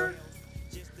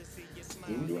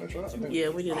 Did we do an intro? I think- Yeah,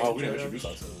 we did. Oh, we didn't introduce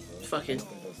ourselves. Though. Fucking. I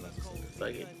think that's necessary. Fuck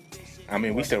it. I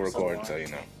mean, we still recording, so you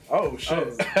know. Oh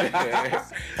shit. I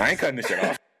ain't cutting this shit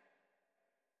off.